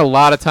 we've spent a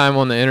lot of time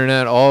on the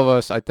internet. All of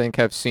us, I think,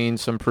 have seen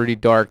some pretty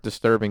dark,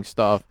 disturbing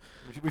stuff.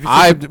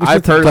 I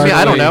personally- I mean,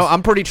 I don't know. Please.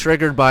 I'm pretty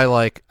triggered by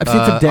like I've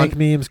seen some dank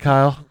memes,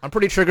 Kyle. I'm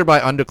pretty triggered by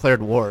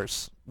undeclared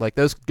wars. Like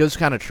those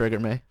kind of trigger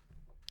me,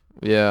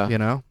 Yeah. you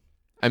know?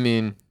 I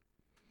mean,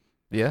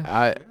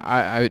 Yeah.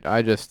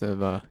 I just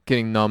am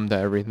getting numb to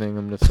everything.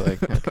 I'm just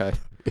like, okay,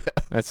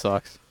 that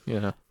sucks. You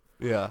know.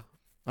 Yeah.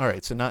 All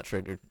right, so not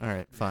triggered. All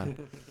right, fine.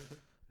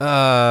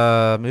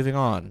 Moving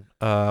on.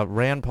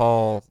 Rand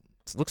Paul.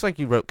 It looks like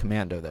you wrote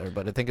Commando there,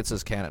 but I think it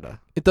says Canada.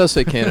 It does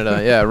say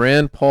Canada. Yeah,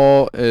 Rand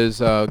Paul is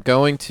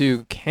going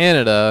to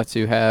Canada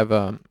to have,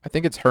 I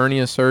think it's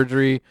hernia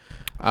surgery.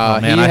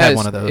 Oh, man, I had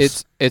one of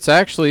those. It's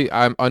actually,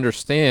 I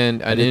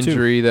understand, an did too.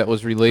 injury that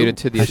was related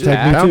to the Hashtag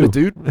attack. me Found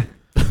too. it, dude.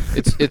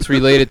 It's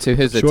related to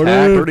his Short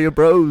attack. end. Hernia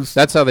bros.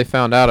 That's how they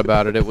found out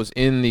about it. It was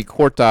in the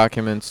court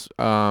documents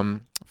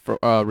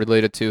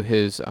related to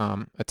his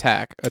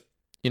attack.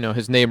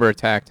 His neighbor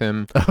attacked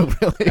him. Oh,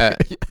 really?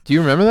 Do you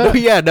remember Oh, that?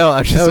 yeah, no.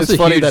 I'm just, That was it's a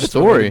funny huge that it's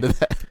story. related to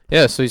that.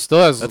 Yeah, so he still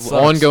has That sucks.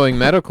 ongoing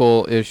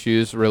medical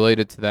issues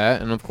related to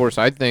that, and of course,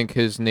 I think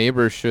his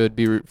neighbor should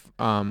be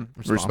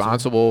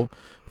responsible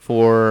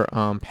for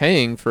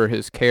paying for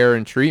his care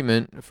and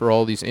treatment for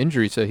all these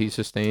injuries that he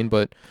sustained.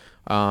 But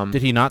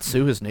Did he not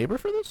sue his neighbor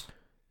for this?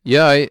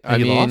 yeah, I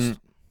And he mean,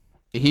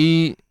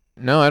 lost?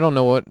 no, I don't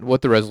know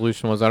what the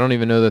resolution was. I don't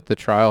even know that the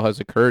trial has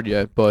occurred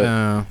yet. But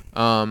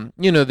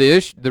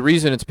the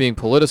reason it's being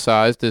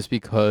politicized is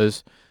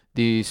because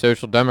the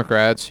Social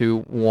Democrats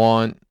who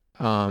want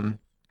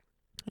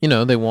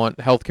they want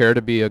healthcare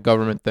to be a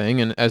government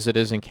thing, and as it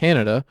is in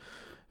Canada,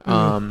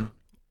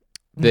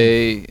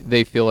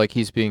 they feel like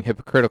he's being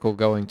hypocritical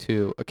going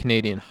to a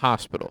Canadian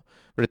hospital.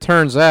 But it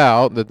turns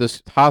out that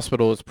this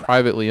hospital is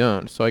privately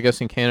owned. So I guess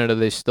in Canada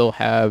they still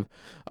have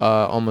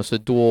almost a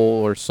dual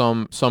or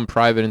some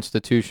private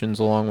institutions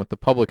along with the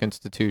public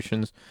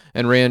institutions,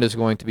 and Rand is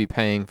going to be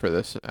paying for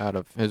this out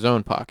of his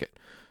own pocket.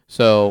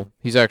 So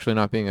he's actually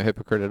not being a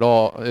hypocrite at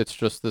all. It's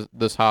just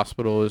this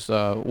hospital is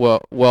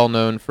well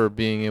known for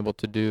being able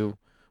to do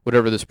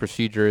whatever this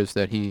procedure is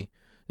that he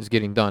is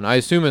getting done. I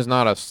assume it's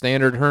not a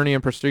standard hernia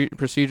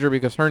procedure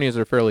because hernias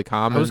are fairly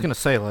common. I was going to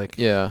say, like,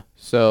 Yeah.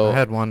 So I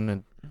had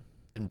one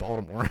in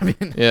Baltimore. I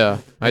mean, yeah,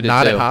 I did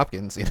not too. at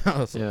Hopkins, you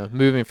know. So. Yeah,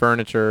 moving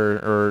furniture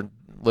or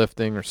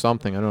lifting or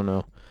something. I don't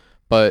know.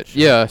 But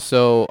yeah,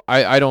 so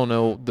I don't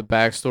know the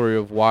backstory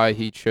of why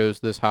he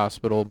chose this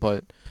hospital,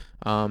 but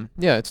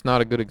yeah, it's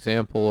not a good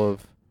example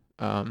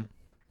of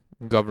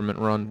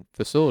government-run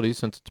facilities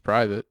since it's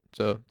private,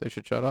 so they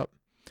should shut up.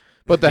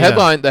 But the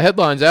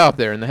headline's out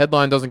there, and the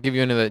headline doesn't give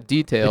you any of that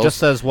detail. It just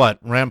says what?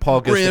 Rand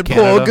Paul goes Rand to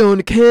Canada. Paul going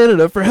to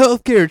Canada for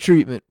healthcare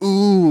treatment.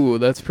 Ooh,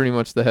 that's pretty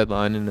much the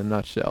headline in a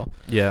nutshell.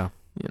 Yeah.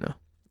 You know.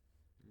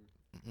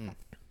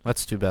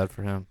 That's too bad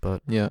for him,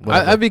 but Yeah,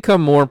 whatever. I've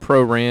become more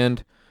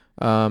pro-Rand.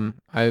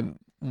 I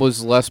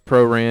was less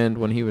pro-Rand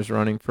when he was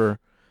running for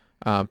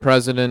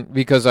president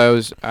because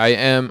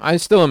I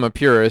still am a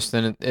purist,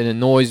 and it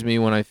annoys me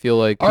when I feel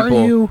like people.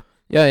 Are you?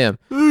 Yeah, I am.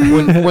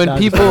 When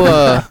people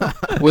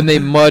when they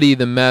muddy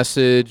the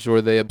message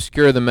or they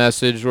obscure the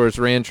message, or as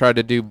Rand tried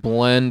to do,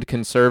 blend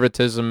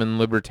conservatism and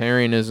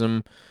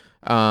libertarianism.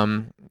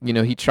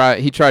 He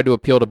tried to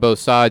appeal to both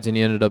sides, and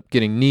he ended up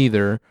getting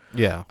neither.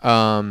 Yeah.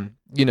 And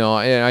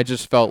I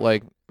just felt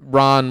like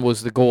Ron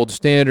was the gold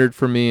standard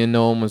for me, and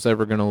no one was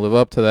ever going to live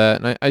up to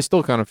that. And I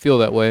still kind of feel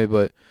that way,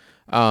 but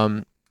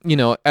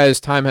as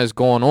time has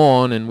gone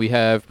on, and we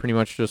have pretty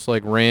much just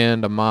like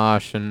Rand,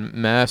 Amash, and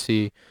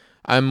Massey,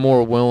 I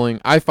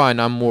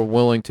find I'm more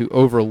willing to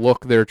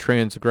overlook their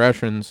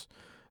transgressions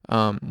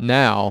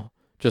now,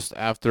 just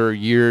after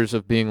years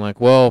of being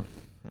like, well,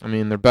 I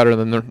mean, they're better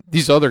than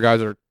these other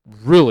guys are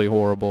really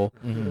horrible,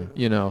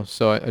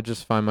 so I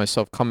just find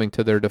myself coming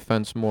to their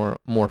defense more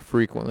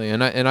frequently.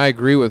 And I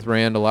agree with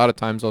Rand. A lot of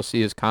times I'll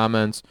see his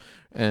comments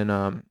and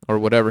or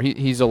whatever.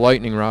 He's a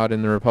lightning rod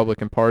in the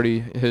Republican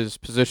Party. His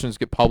positions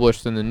get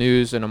published in the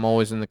news, and I'm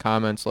always in the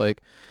comments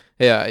like,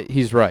 yeah,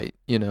 he's right,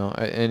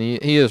 and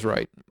he is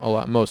right a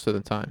lot most of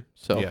the time.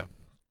 So Yeah.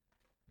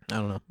 I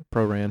don't know,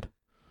 pro Rand.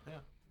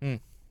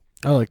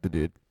 I like the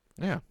dude.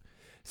 Yeah.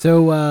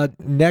 So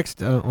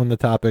next on the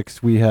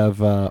topics we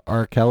have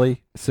R.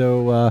 Kelly.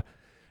 So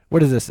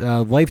what is this?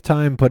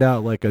 Lifetime put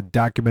out like a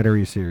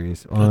documentary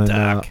series on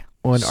doc.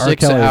 On R.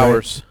 6 Kelly. right?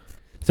 hours.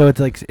 So it's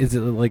like, is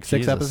it like 6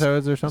 Jesus.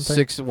 episodes or something?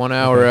 6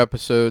 1-hour Okay.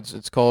 episodes.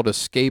 It's called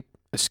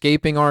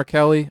Escaping R.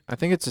 Kelly. I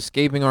think it's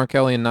Escaping R.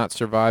 Kelly and not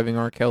Surviving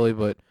R. Kelly,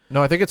 but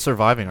No, I think it's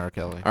Surviving R.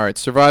 Kelly. all right,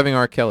 Surviving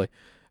R. Kelly.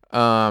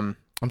 I'm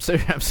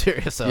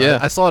serious. Though. Yeah.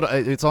 I saw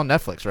it. It's on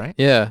Netflix, right?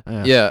 Yeah.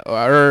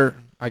 Or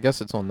I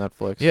guess it's on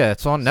Netflix. Yeah,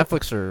 it's on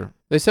Netflix or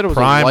They said it was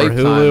Prime a or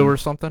lifetime, Hulu or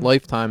something.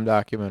 lifetime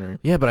documentary.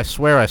 Yeah, but I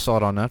swear I saw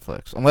it on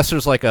Netflix. Unless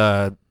there's like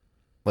a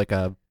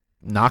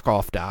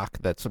knockoff doc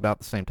that's about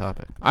the same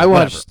topic. I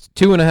watched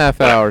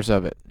 2.5 hours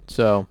of it.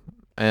 So,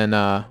 and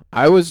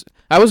I was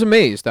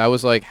amazed. I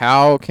was like,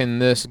 how can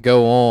this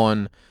go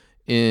on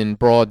in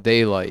broad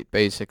daylight,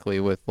 basically,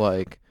 with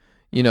like,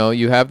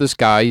 you have this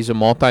guy, he's a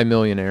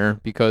multimillionaire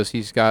because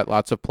he's got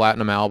lots of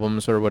platinum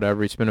albums or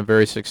whatever. He's been a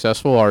very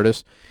successful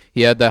artist.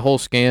 He had that whole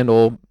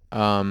scandal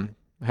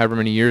however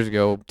many years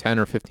ago, 10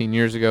 or 15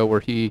 years ago,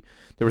 where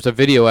there was a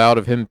video out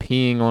of him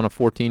peeing on a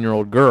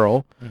 14-year-old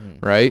girl,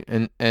 right?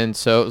 And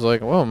so it was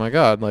like, oh my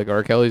God, like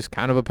R. Kelly's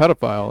kind of a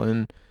pedophile.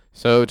 And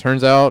so it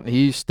turns out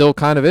he still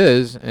kind of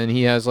is, and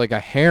he has like a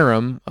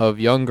harem of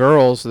young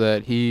girls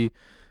that he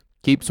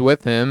keeps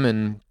with him,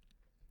 and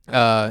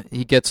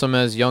He gets them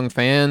as young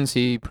fans.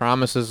 He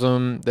promises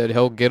them that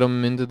he'll get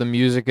them into the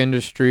music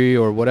industry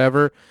or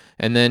whatever,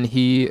 and then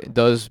he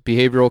does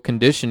behavioral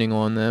conditioning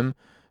on them.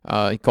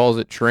 He calls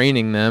it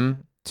training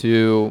them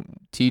to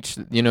teach.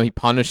 He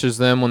punishes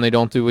them when they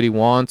don't do what he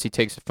wants. He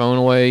takes the phone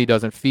away. He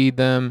doesn't feed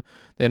them.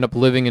 They end up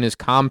living in his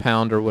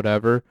compound or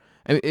whatever.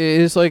 I mean, it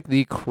is like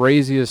the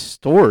craziest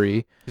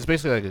story. He's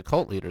basically like a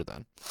cult leader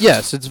then.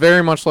 Yes, it's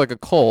very much like a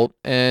cult,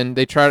 and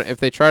if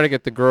they try to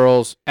get the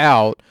girls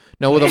out.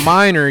 Now, with a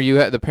minor,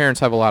 the parents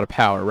have a lot of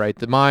power, right?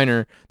 The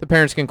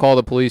parents can call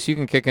the police. You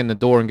can kick in the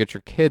door and get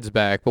your kids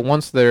back. But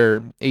once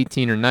they're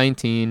 18 or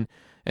 19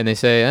 and they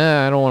say,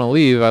 I don't want to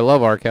leave, I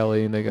love R.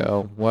 Kelly, and they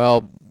go,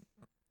 well,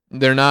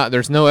 they're not.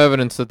 There's no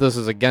evidence that this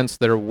is against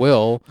their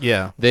will.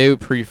 Yeah. They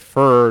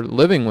prefer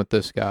living with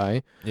this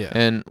guy. Yeah.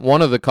 And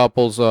one of the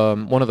couples,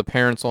 one of the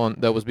parents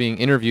that was being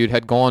interviewed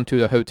had gone to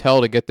the hotel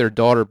to get their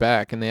daughter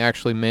back, and they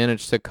actually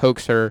managed to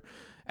coax her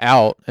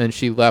out, and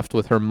she left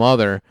with her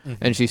mother. Mhm.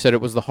 And she said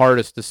it was the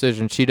hardest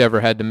decision she'd ever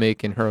had to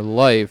make in her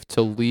life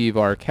to leave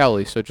R.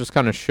 Kelly. So it just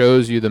kind of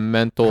shows you the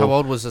mental. How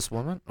old was this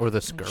woman or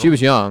this girl? She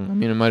was young. I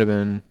mean, it might have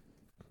been,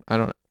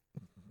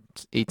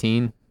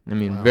 18. I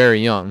mean, Wow.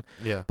 very young.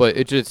 Yeah. But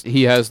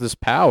he has this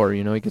power,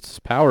 he gets this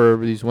power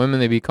over these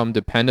women. They become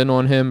dependent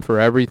on him for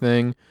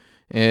everything,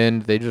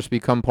 and they just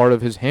become part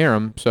of his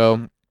harem.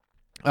 So,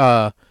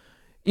 I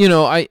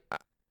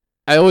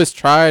always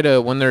try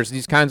to, when there's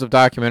these kinds of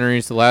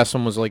documentaries, the last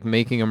one was like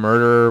Making a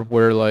Murderer,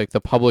 where like the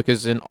public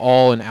is in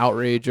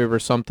outrage over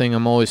something.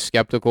 I'm always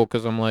skeptical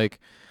because I'm like,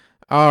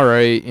 all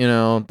right,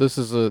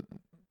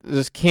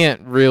 this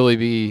can't really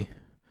be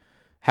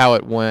how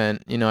it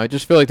went. I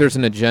just feel like there's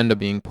an agenda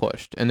being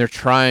pushed, and they're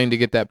trying to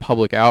get that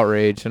public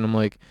outrage. And I'm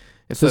like,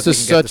 if So this they is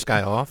can get such, this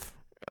guy off.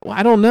 well,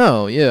 I don't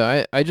know.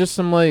 Yeah, I just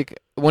am like,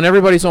 when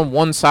everybody's on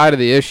one side of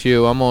the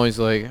issue, I'm always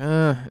like,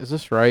 is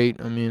this right?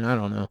 I mean, I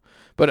don't know.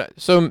 But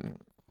so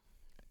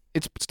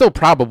it's still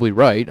probably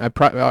right.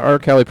 R.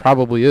 Kelly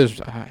probably is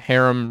a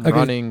harem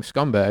running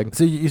scumbag.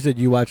 So you said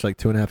you watched like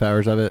 2.5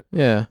 hours of it?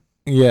 Yeah.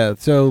 Yeah.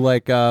 So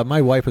like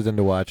my wife was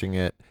into watching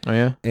it. Oh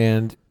yeah.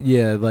 And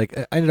yeah, like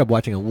I ended up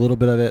watching a little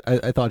bit of it.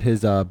 I thought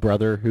his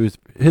brother,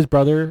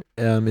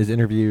 is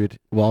interviewed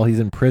while he's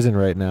in prison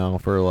right now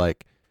for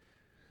like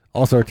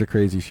all sorts of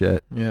crazy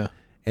shit. Yeah.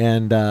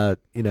 And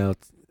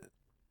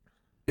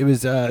it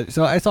was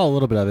so I saw a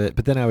little bit of it,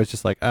 but then I was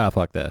just like,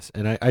 fuck this,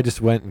 and I just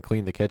went and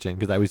cleaned the kitchen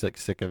because I was like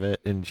sick of it,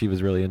 and she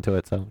was really into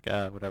it, so I'm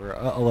like, whatever,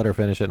 I'll let her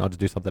finish it and I'll just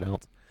do something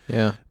else.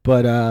 Yeah.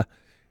 But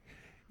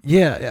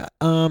yeah,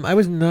 I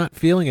was not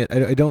feeling it.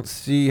 I don't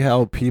see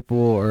how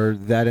people are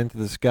that into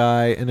this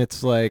guy, and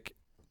it's like,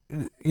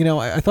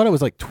 I thought it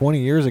was like 20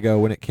 years ago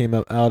when it came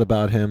out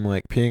about him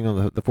like peeing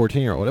on the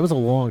 14-year-old. It was a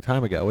long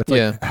time ago. It's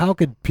like, how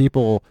could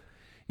people?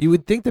 You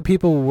would think that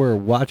people were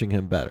watching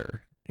him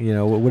better.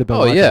 Would have been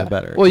watching him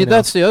better. Well,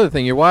 that's the other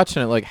thing. You're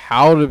watching it like,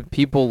 how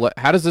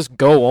does this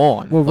go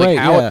on? Well, like, right,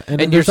 yeah.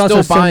 And you're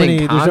still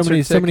buying concert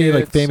there's so many like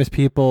tickets. famous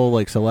people,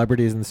 like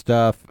celebrities and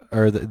stuff,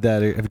 or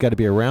that have got to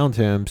be around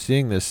him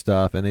seeing this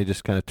stuff, and they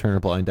just kind of turn a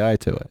blind eye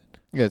to it.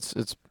 Yeah,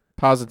 it's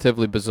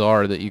positively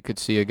bizarre that you could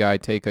see a guy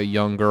take a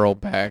young girl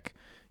back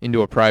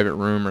into a private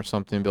room or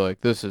something and be like,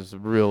 this is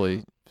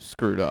really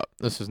screwed up.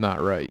 This is not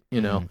right,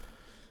 Mhm.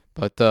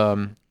 But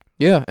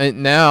yeah,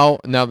 and now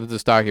that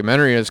this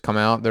documentary has come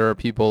out, there are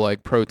people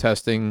like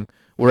protesting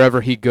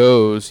wherever he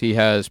goes. He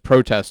has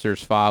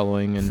protesters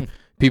following, and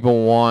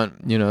people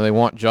want, they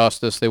want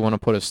justice. They want to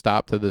put a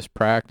stop to this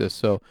practice.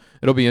 So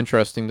it'll be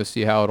interesting to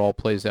see how it all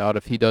plays out.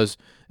 If he does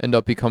end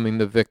up becoming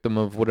the victim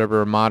of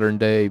whatever modern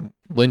day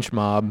lynch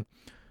mob,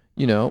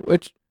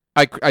 which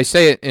I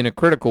say it in a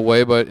critical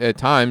way, but at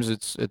times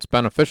it's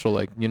beneficial.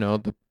 Like,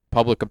 the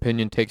public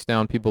opinion takes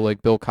down people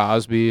like Bill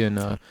Cosby and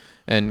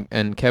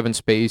Kevin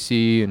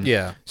Spacey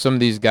and some of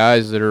these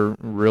guys that are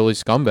really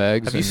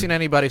scumbags. Have you seen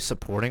anybody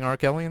supporting R.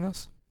 Kelly in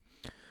this?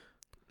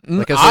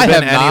 Like, has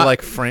there been any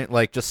like friend,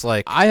 like just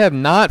like? I have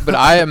not, but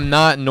I am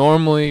not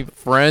normally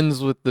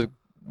friends with the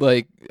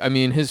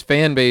his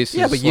fan base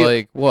is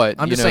like what?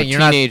 I'm just saying, you're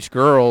teenage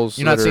girls.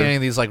 You're not seeing any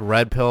of these like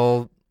red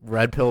pill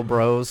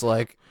bros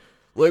like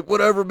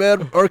whatever,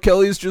 man. R.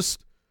 Kelly's just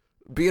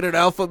being an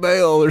alpha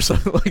male or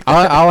something like that.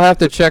 I'll have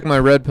to check my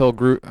red pill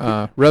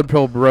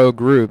bro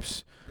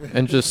groups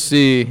and just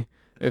see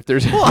if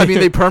there's. Well, I mean,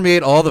 they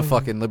permeate all the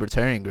fucking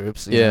libertarian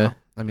groups. You Yeah. know?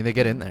 I mean, they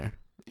get in there.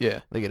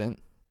 Yeah. They get in.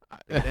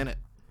 Get in it.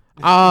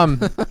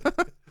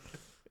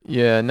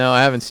 Yeah, no,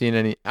 I haven't seen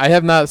any. I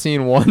have not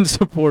seen one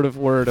supportive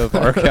word of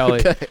R.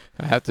 Kelly. Okay.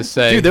 I have to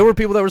say, Dude, there were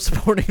people that were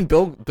supporting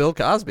Bill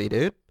Cosby,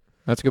 dude.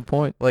 that's a good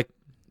point. Like,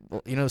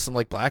 some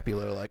like black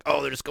people are like,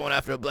 oh, they're just going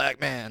after a black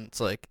man.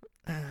 It's like,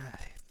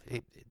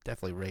 he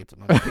definitely raped a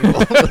bunch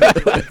of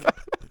people.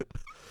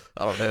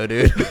 I don't know,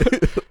 dude.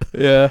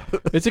 Yeah,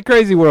 it's a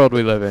crazy world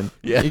we live in.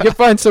 Yeah. You can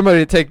find somebody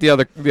to take the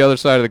other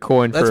side of the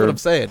coin That's for what I'm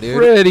saying, dude.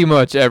 pretty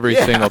much every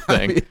Yeah, single I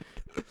thing. mean,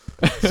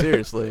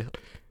 seriously.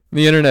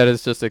 The internet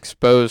has just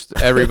exposed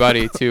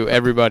everybody to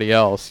everybody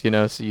else,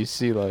 so you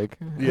see like,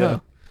 Yeah.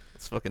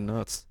 It's fucking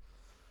nuts.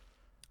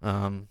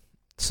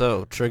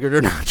 So, triggered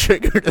or not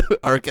triggered,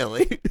 R.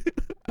 Kelly?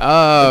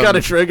 Um, Got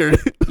it triggered.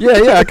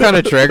 yeah, I kind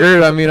of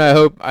triggered. I mean, I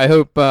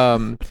hope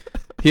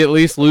he at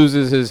least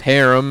loses his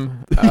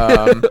harem.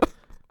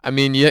 I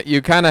mean,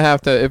 you kind of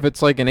have to, if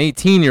it's like an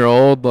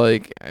 18-year-old,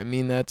 like, I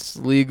mean, that's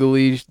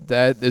legally,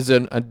 that is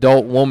an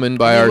adult woman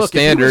by our look,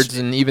 if he was- standards,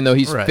 and even though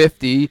he's Right.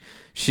 50,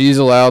 she's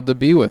allowed to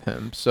be with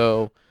him.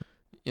 So,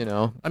 you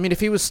know, I mean,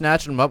 if he was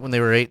snatching them up when they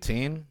were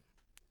 18,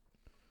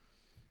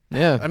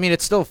 yeah, I mean,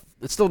 it's still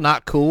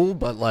not cool,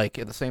 but like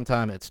at the same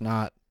time, it's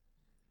not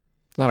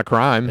it's not a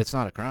crime.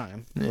 a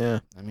crime. Yeah.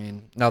 I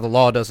mean, now the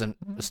law doesn't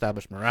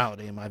establish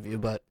morality in my view,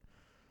 but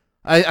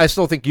I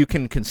still think you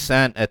can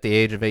consent at the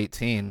age of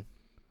 18.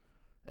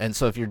 And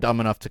so if you're dumb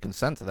enough to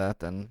consent to that,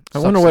 then I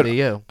wonder what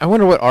you. I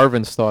wonder what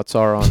Arvin's thoughts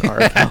are on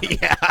R. Kelly.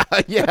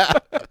 yeah.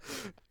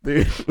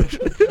 Dude.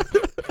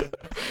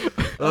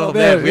 Oh,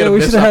 man, we had a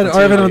we should have had missed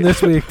Arvin on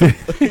this week.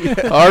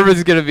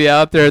 Arvin's gonna be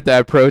out there at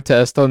that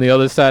protest on the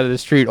other side of the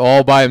street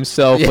all by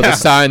himself with Yeah. a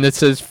sign that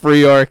says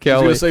 "Free R. I was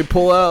Kelly." gonna say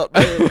pull out.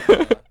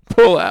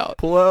 Pull out.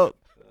 Pull out.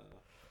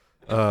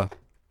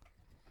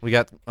 We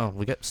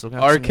still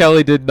got R. some-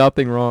 Kelly did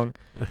nothing wrong.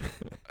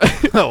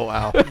 Oh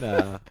wow.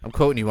 Nah. I'm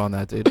quoting you on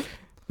that, dude.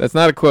 That's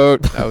not a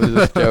quote. I was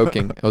just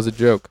joking. It was a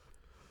joke.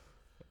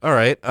 All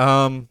right.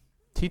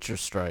 Teacher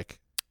strike.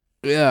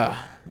 Yeah.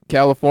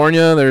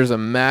 California, there's a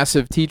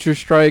massive teacher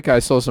strike. I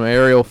saw some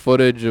aerial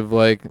footage of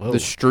like Whoa. the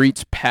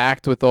streets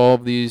packed with all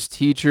of these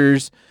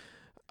teachers.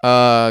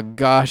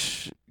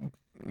 Gosh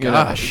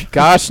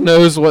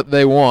knows what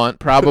they want.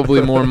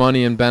 Probably more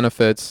money and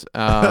benefits.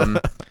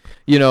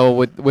 You know,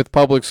 with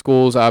public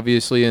schools,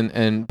 obviously,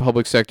 and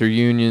public sector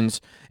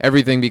unions,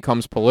 everything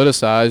becomes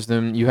politicized,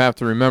 and you have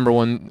to remember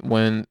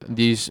when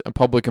these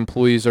public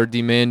employees are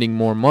demanding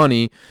more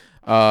money,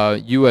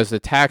 you as the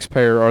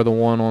taxpayer are the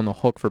one on the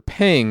hook for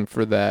paying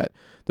for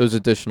those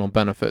additional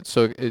benefits.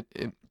 So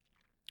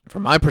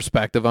from my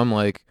perspective, I'm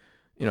like,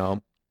 you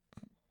know,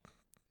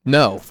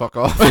 no, Fuck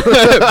off.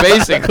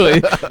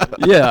 basically.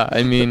 Yeah,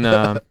 I mean,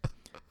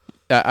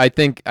 I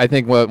think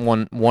what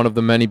one of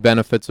the many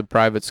benefits of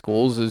private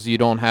schools is you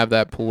don't have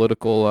that the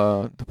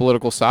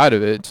political side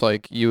of it. It's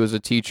like you as a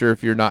teacher,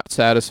 if you're not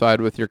satisfied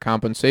with your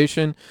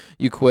compensation,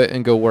 you quit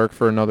and go work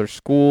for another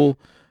school.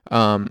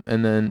 And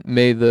then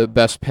may the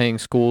best paying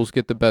schools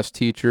get the best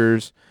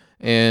teachers,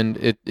 and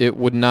it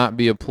would not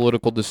be a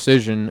political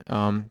decision.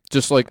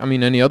 Just like, I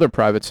mean, any other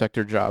private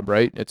sector job,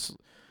 right?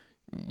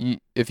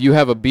 If you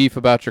have a beef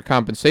about your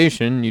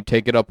compensation, you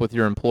take it up with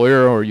your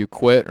employer, or you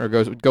quit, or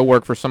go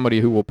work for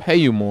somebody who will pay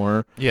you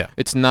more. Yeah.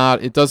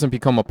 It doesn't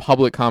become a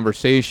public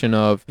conversation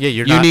of Yeah,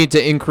 you need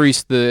to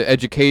increase the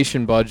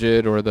education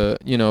budget or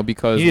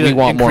because we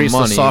want more increase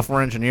money. the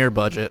software engineer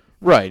budget.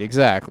 Right,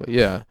 exactly.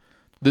 Yeah.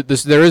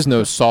 There is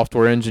no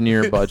software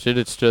engineer budget.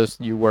 It's just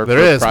you work. There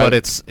for is, private. but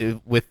it's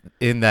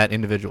within that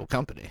individual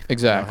company.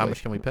 Exactly. How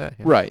much can we pay?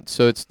 Yeah. Right.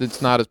 So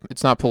it's not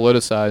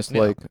politicized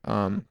Yeah. like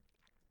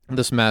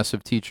this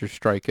massive teacher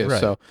strike is. Right.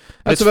 So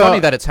But it's that's funny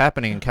about- that it's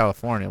happening in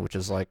California, which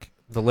is like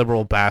the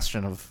liberal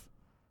bastion of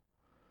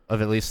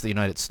at least the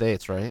United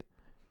States, right?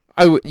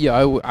 So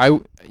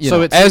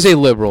it's- as a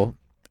liberal,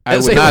 I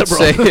As would a not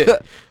liberal. say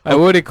it. I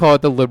wouldn't call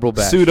it the liberal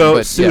bastion. but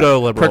yeah. Pseudo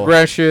liberal.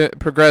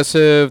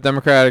 Progressive,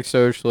 democratic,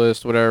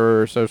 socialist,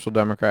 whatever, social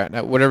democrat,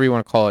 whatever you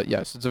want to call it.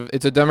 Yes,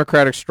 it's a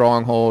democratic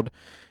stronghold,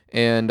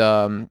 and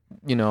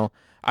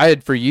I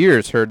had for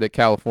years heard that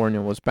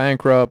California was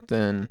bankrupt,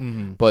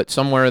 and but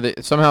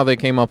somehow they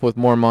came up with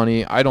more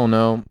money. I don't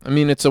know. I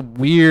mean, it's a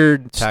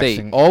weird state.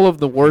 Taxing- All of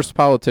the worst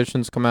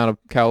politicians come out of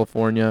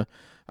California.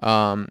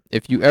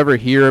 If you ever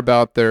hear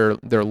about their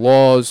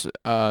laws,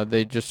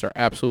 they just are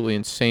absolutely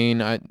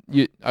insane.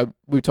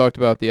 We talked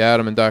about the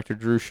Adam and Dr.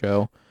 Drew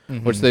show,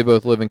 which they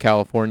both live in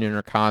California and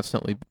are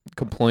constantly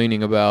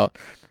complaining about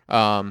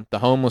the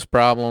homeless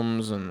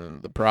problems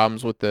and the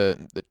problems with the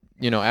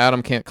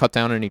Adam can't cut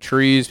down any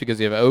trees because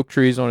he have oak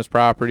trees on his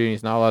property and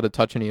he's not allowed to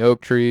touch any oak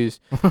trees.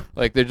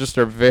 Like they just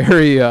are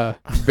very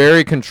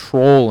very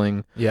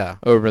controlling Yeah.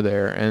 over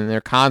there, and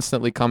they're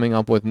constantly coming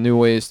up with new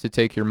ways to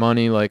take your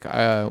money. Like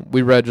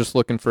we read, just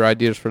looking for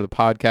ideas for the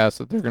podcast,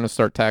 that they're going to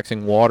start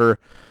taxing water.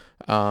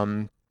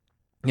 They're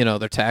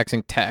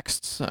taxing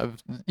texts.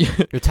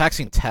 You're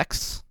taxing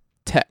texts?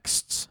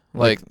 Texts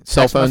Like like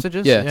cell text phone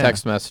messages? Yeah, Yeah.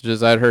 text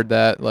messages. I'd heard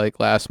that like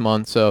last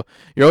month. So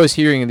you're always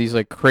hearing these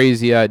like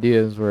crazy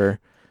ideas where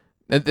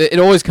it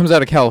always comes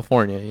out of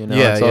California.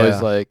 Yeah, it's always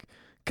yeah. like,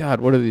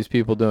 God, what are these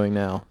people doing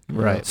now?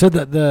 Right. So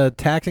the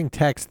taxing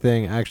text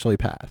thing actually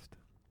passed.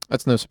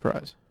 That's no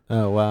surprise.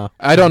 Oh wow.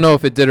 I don't know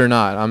if it did or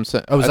not. Oh, was I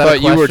that a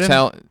thought you were question?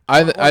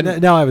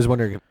 telling. Now I was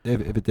wondering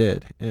if it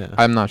did. Yeah.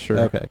 I'm not sure.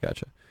 Okay,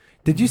 gotcha.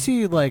 Did you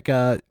see like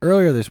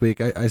earlier this week?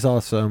 I saw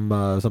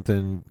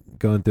something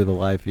going through the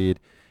live feed,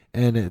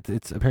 and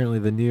it's apparently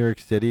the New York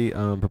City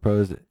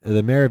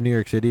the mayor of New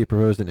York City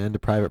proposed an end to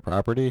private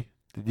property.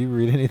 Did you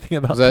read anything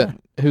about Is that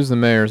who's the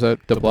mayor? Is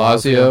that De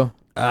Blasio?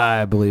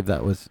 I believe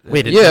that was.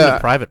 Wait, it's Yeah.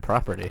 private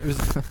property.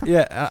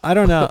 Yeah, I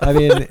don't know. I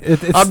mean,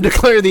 it's. I'm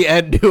declaring the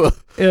end to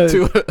yeah,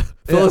 a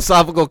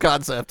philosophical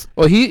concept.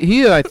 Well,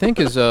 he I think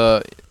is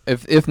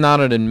if not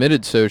an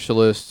admitted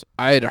socialist,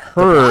 I had De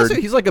heard. Blasio,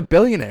 he's like a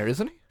billionaire,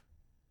 isn't he?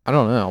 I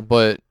don't know,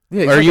 but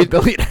Yeah, he's Are like you- a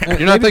billionaire. you're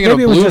not Maybe- thinking of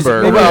maybe it was just-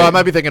 Bloomberg. maybe- Well, I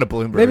might be thinking of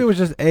Bloomberg. Maybe it was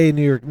just a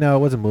New York. No, it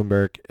wasn't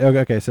Bloomberg.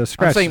 Okay, so I'm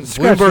scratch. saying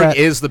scratch Bloomberg that.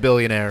 is the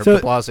billionaire. So-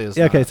 De Blasio is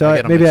Yeah, okay, not. so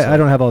get 'em maybe mixed I up.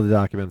 don't have all the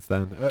documents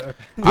then. Bloomberg's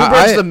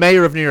I- the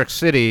mayor of New York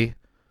City.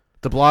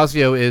 De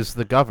Blasio is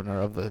the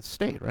governor of the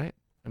state, right?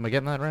 Am I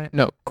getting that right?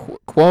 No,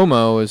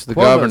 Cuomo is the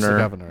Cuomo's governor, the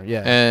governor,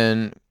 yeah.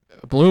 and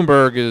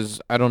Bloomberg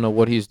is, I don't know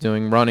what he's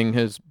doing, running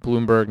his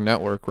Bloomberg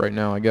network right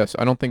now, I guess.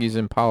 I don't think he's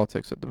in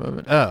politics at the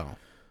moment. Oh,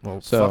 well,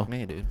 So- fuck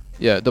me, dude.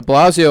 Yeah, de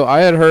Blasio,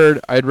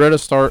 I'd read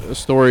a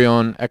story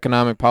on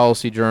Economic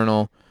Policy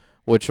Journal,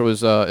 which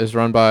was is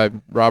run by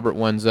Robert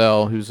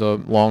Wenzel, who's a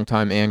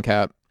longtime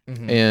ANCAP,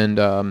 Mhm.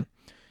 and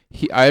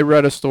I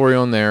read a story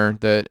on there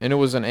that, and it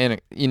was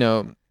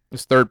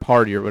it's third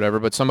party or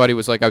whatever, but somebody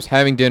was like, I was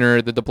having dinner,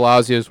 the de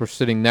Blasios were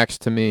sitting next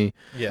to me,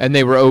 yeah. and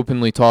they were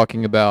openly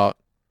talking about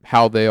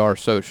how they are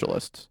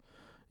socialists,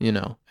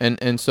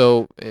 and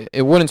so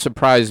it wouldn't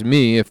surprise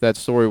me if that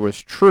story was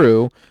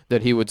true,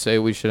 that he would say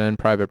we should end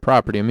private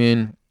property. I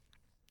mean,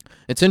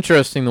 it's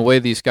interesting the way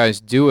these guys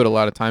do it a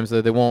lot of times,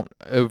 that they won't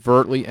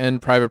overtly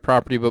end private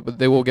property, but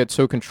they will get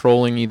so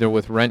controlling, either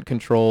with rent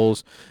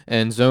controls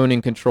and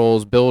zoning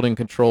controls, building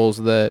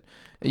controls, that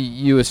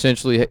you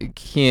essentially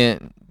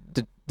can't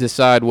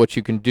decide what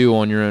you can do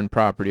on your own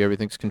property.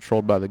 Everything's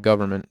controlled by the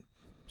government.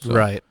 So,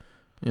 right.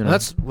 You And know.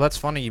 that's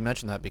funny you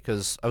mentioned that,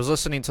 because I was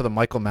listening to the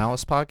Michael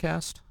Malice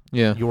podcast.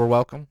 Yeah. You Were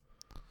Welcome.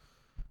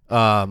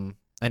 And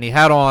he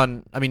had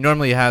on, I mean,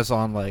 normally he has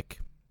on, like,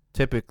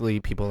 typically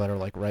people that are,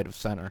 like, right of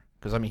center,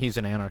 because, I mean, he's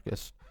an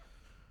anarchist.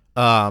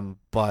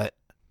 But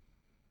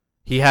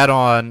he had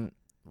on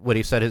what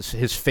he said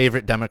his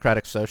favorite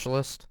Democratic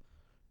socialist,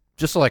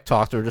 just to, like,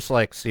 talk to her, just to,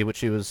 like, see what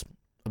she was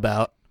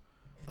about.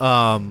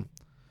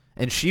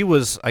 And she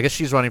was, I guess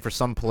she's running for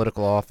some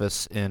political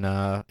office in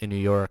New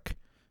York.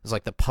 It's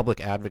like the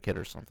public advocate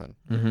or something.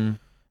 Mm-hmm.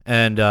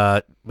 And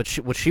but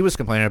what she was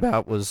complaining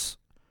about was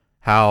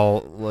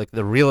how, like,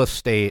 the real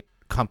estate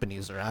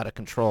companies are out of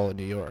control in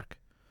New York.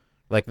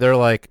 Like, they're,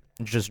 like,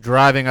 just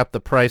driving up the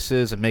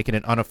prices and making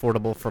it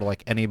unaffordable for,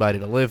 like, anybody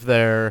to live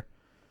there.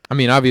 I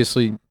mean,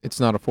 obviously, it's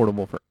not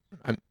affordable for.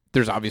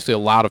 There's obviously a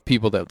lot of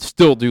people that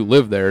still do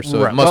live there,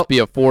 so Right. it must Well- be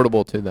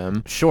affordable to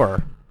them.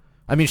 Sure.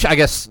 I mean, I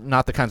guess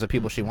not the kinds of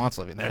people she wants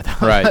living there,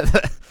 though. Right.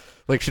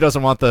 Like, she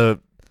doesn't want the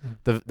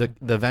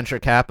venture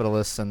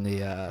capitalists and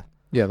the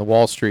Yeah, the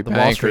Wall Street Wall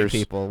bankers. Street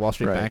people, Wall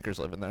Street Right. bankers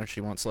living there. She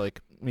wants, like,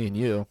 me and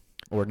you,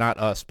 or not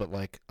us, but,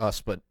 like,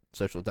 us, but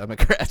social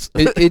democrats.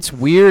 It's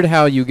weird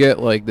how you get,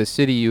 like, the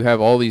city, you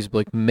have all these,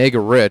 like, mega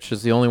rich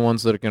is the only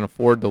ones that can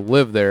afford to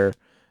live there,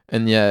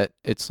 and yet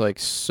it's, like,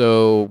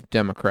 so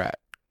Democrat,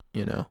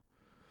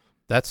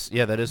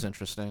 That is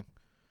interesting.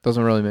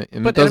 Doesn't really make.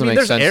 But doesn't I mean, make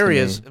there's sense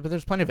areas, to me. but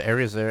there's plenty of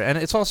areas there, and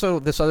it's also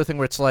this other thing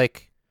where it's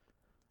like,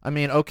 I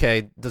mean,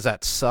 okay, does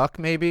that suck?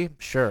 Maybe,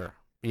 sure,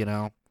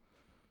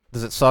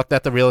 Does it suck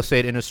that the real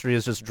estate industry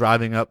is just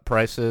driving up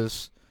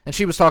prices? And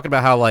she was talking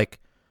about how, like,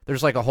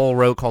 there's, like, a whole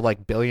row called,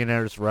 like,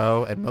 Billionaires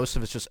Row, and most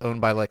of it's just owned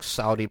by, like,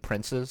 Saudi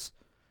princes,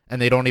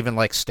 and they don't even,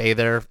 like, stay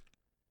there,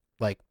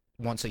 like,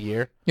 once a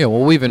year. Yeah,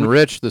 well, we've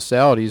enriched the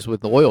Saudis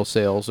with the oil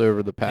sales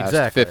over the past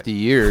Exactly. 50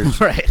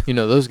 years. Right.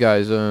 Those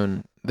guys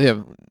they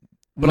have.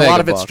 But a lot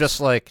of mega it's bucks. just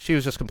like, she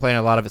was just complaining,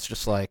 a lot of it's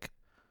just like,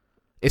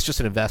 it's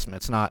just an investment.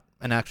 It's not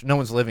an actual, no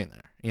one's living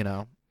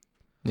there,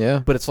 Yeah.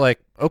 But it's like,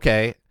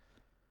 okay.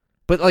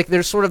 But, like,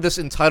 there's sort of this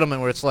entitlement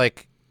where it's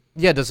like,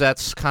 yeah, does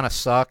that kind of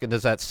suck? And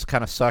does that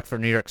kind of suck for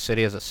New York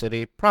City as a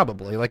city?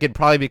 Probably. Like, it'd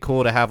probably be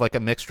cool to have, like, a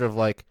mixture of,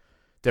 like,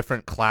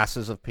 different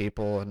classes of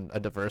people and a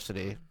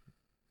diversity.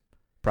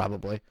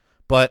 Probably.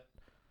 But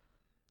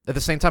at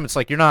the same time, it's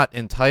like, you're not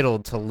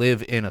entitled to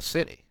live in a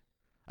city.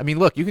 I mean,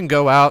 look, you can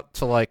go out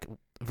to, like,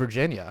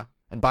 Virginia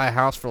and buy a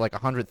house for, like,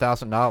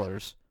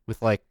 $100,000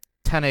 with, like,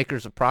 10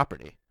 acres of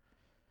property.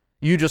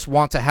 You just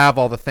want to have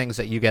all the things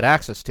that you get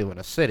access to in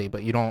a city,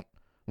 but you don't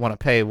want to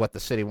pay what the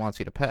city wants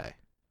you to pay.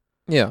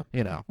 Yeah.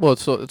 Well,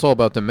 it's all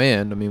about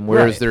demand. I mean,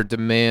 where is Right. there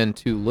demand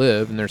to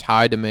live, and there's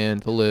high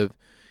demand to live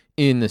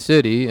in the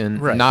city, and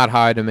Right. not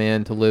high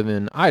demand to live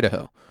in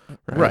Idaho.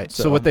 Right.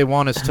 So what they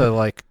want is to,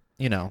 like,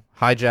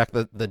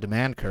 hijack the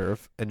demand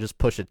curve and just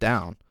push it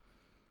down,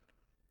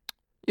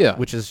 yeah.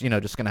 which is,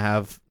 just going to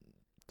have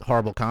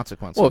horrible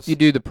consequences. Well, if you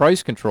do the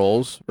price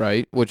controls,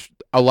 right, which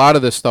a lot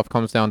of this stuff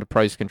comes down to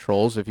price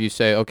controls. If you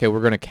say, okay,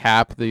 we're going to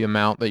cap the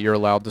amount that you're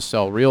allowed to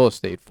sell real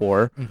estate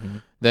for,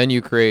 Mhm. then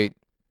you create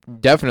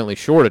definitely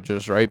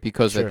shortages, right?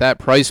 Because Sure. at that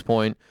price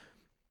point,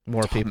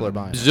 More people are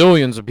buying it.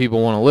 zillions of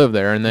people want to live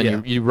there, and then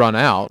Yeah. you run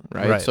out,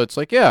 right? Right. So it's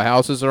like, yeah,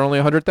 houses are only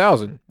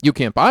 100,000. You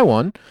can't buy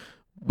one,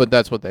 but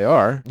that's what they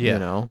are.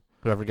 Yeah.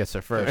 Whoever gets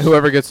there first.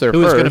 Whoever gets there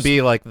Who's first. going to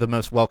be, like, the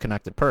most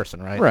well-connected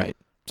person, right? Right.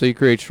 So you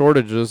create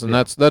shortages, and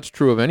Yeah. that's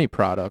true of any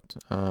product,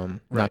 Right.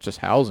 not just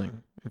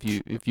housing.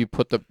 If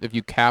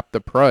you cap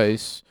the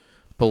price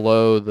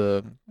below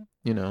the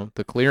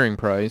clearing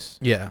price,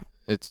 Yeah.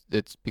 it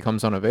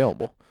becomes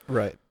unavailable.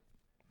 Right.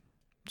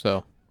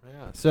 So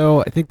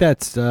So I think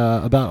that's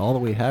about all that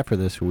we have for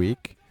this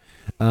week.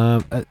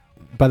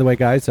 By the way,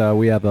 guys,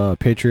 we have a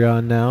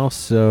Patreon now,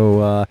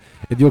 so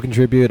if you'll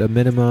contribute a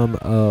minimum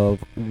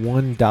of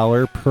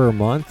 $1 per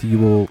month, you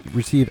will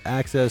receive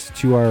access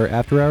to our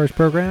After Hours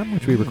program,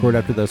 which we record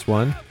after this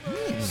one.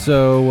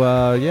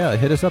 So, yeah,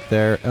 hit us up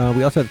there.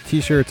 We also have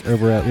t-shirts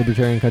over at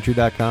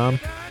libertariancountry.com.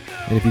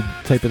 And if you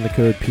type in the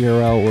code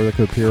PRL or the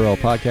code PRL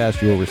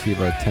podcast, you will receive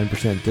a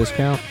 10%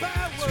 discount.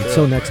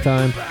 Until next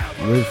time,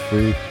 live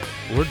free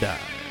or die.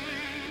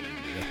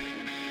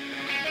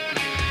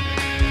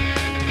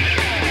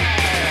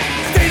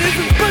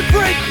 Statism's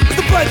footprint is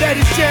the blood that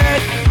is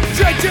shed,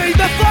 drenching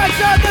the flags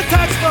on the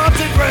tax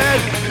bombs in red.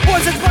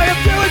 Poisons by a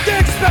few at the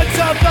expense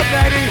of the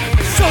many,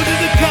 sold to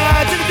the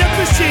gods and the death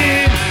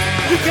machine.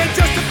 You can't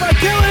justify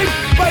killing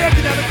by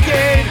economic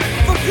gain.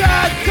 For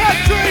God,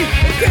 country,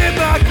 and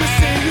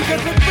democracy, you can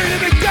put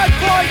freedom and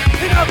gunpoint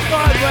in a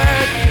foreign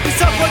land. You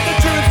support the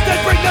troops, then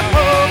bring them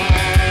home.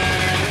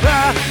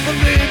 I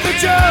believe that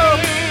you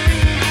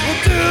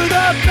will do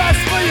the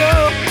best for you.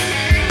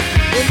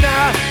 And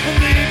I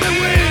believe that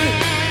we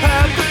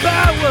have the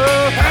power,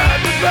 have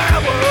the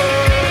power.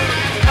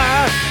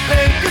 I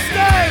hate the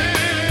state,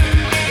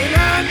 and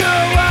I know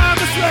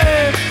I'm a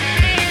slave.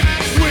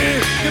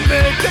 We can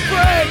make a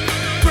break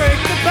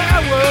the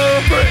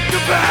power, break the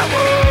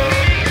power.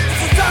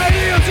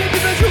 Society owes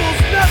individuals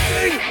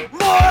nothing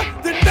more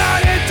than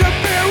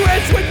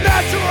non-interference with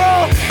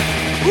natural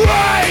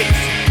rights.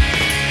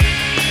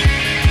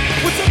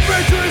 Once a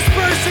virtuous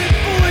person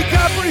fully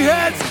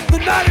comprehends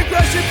the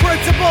non-aggression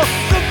principle,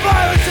 the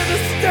violence in the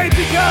state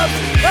becomes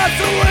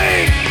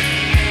obsolete.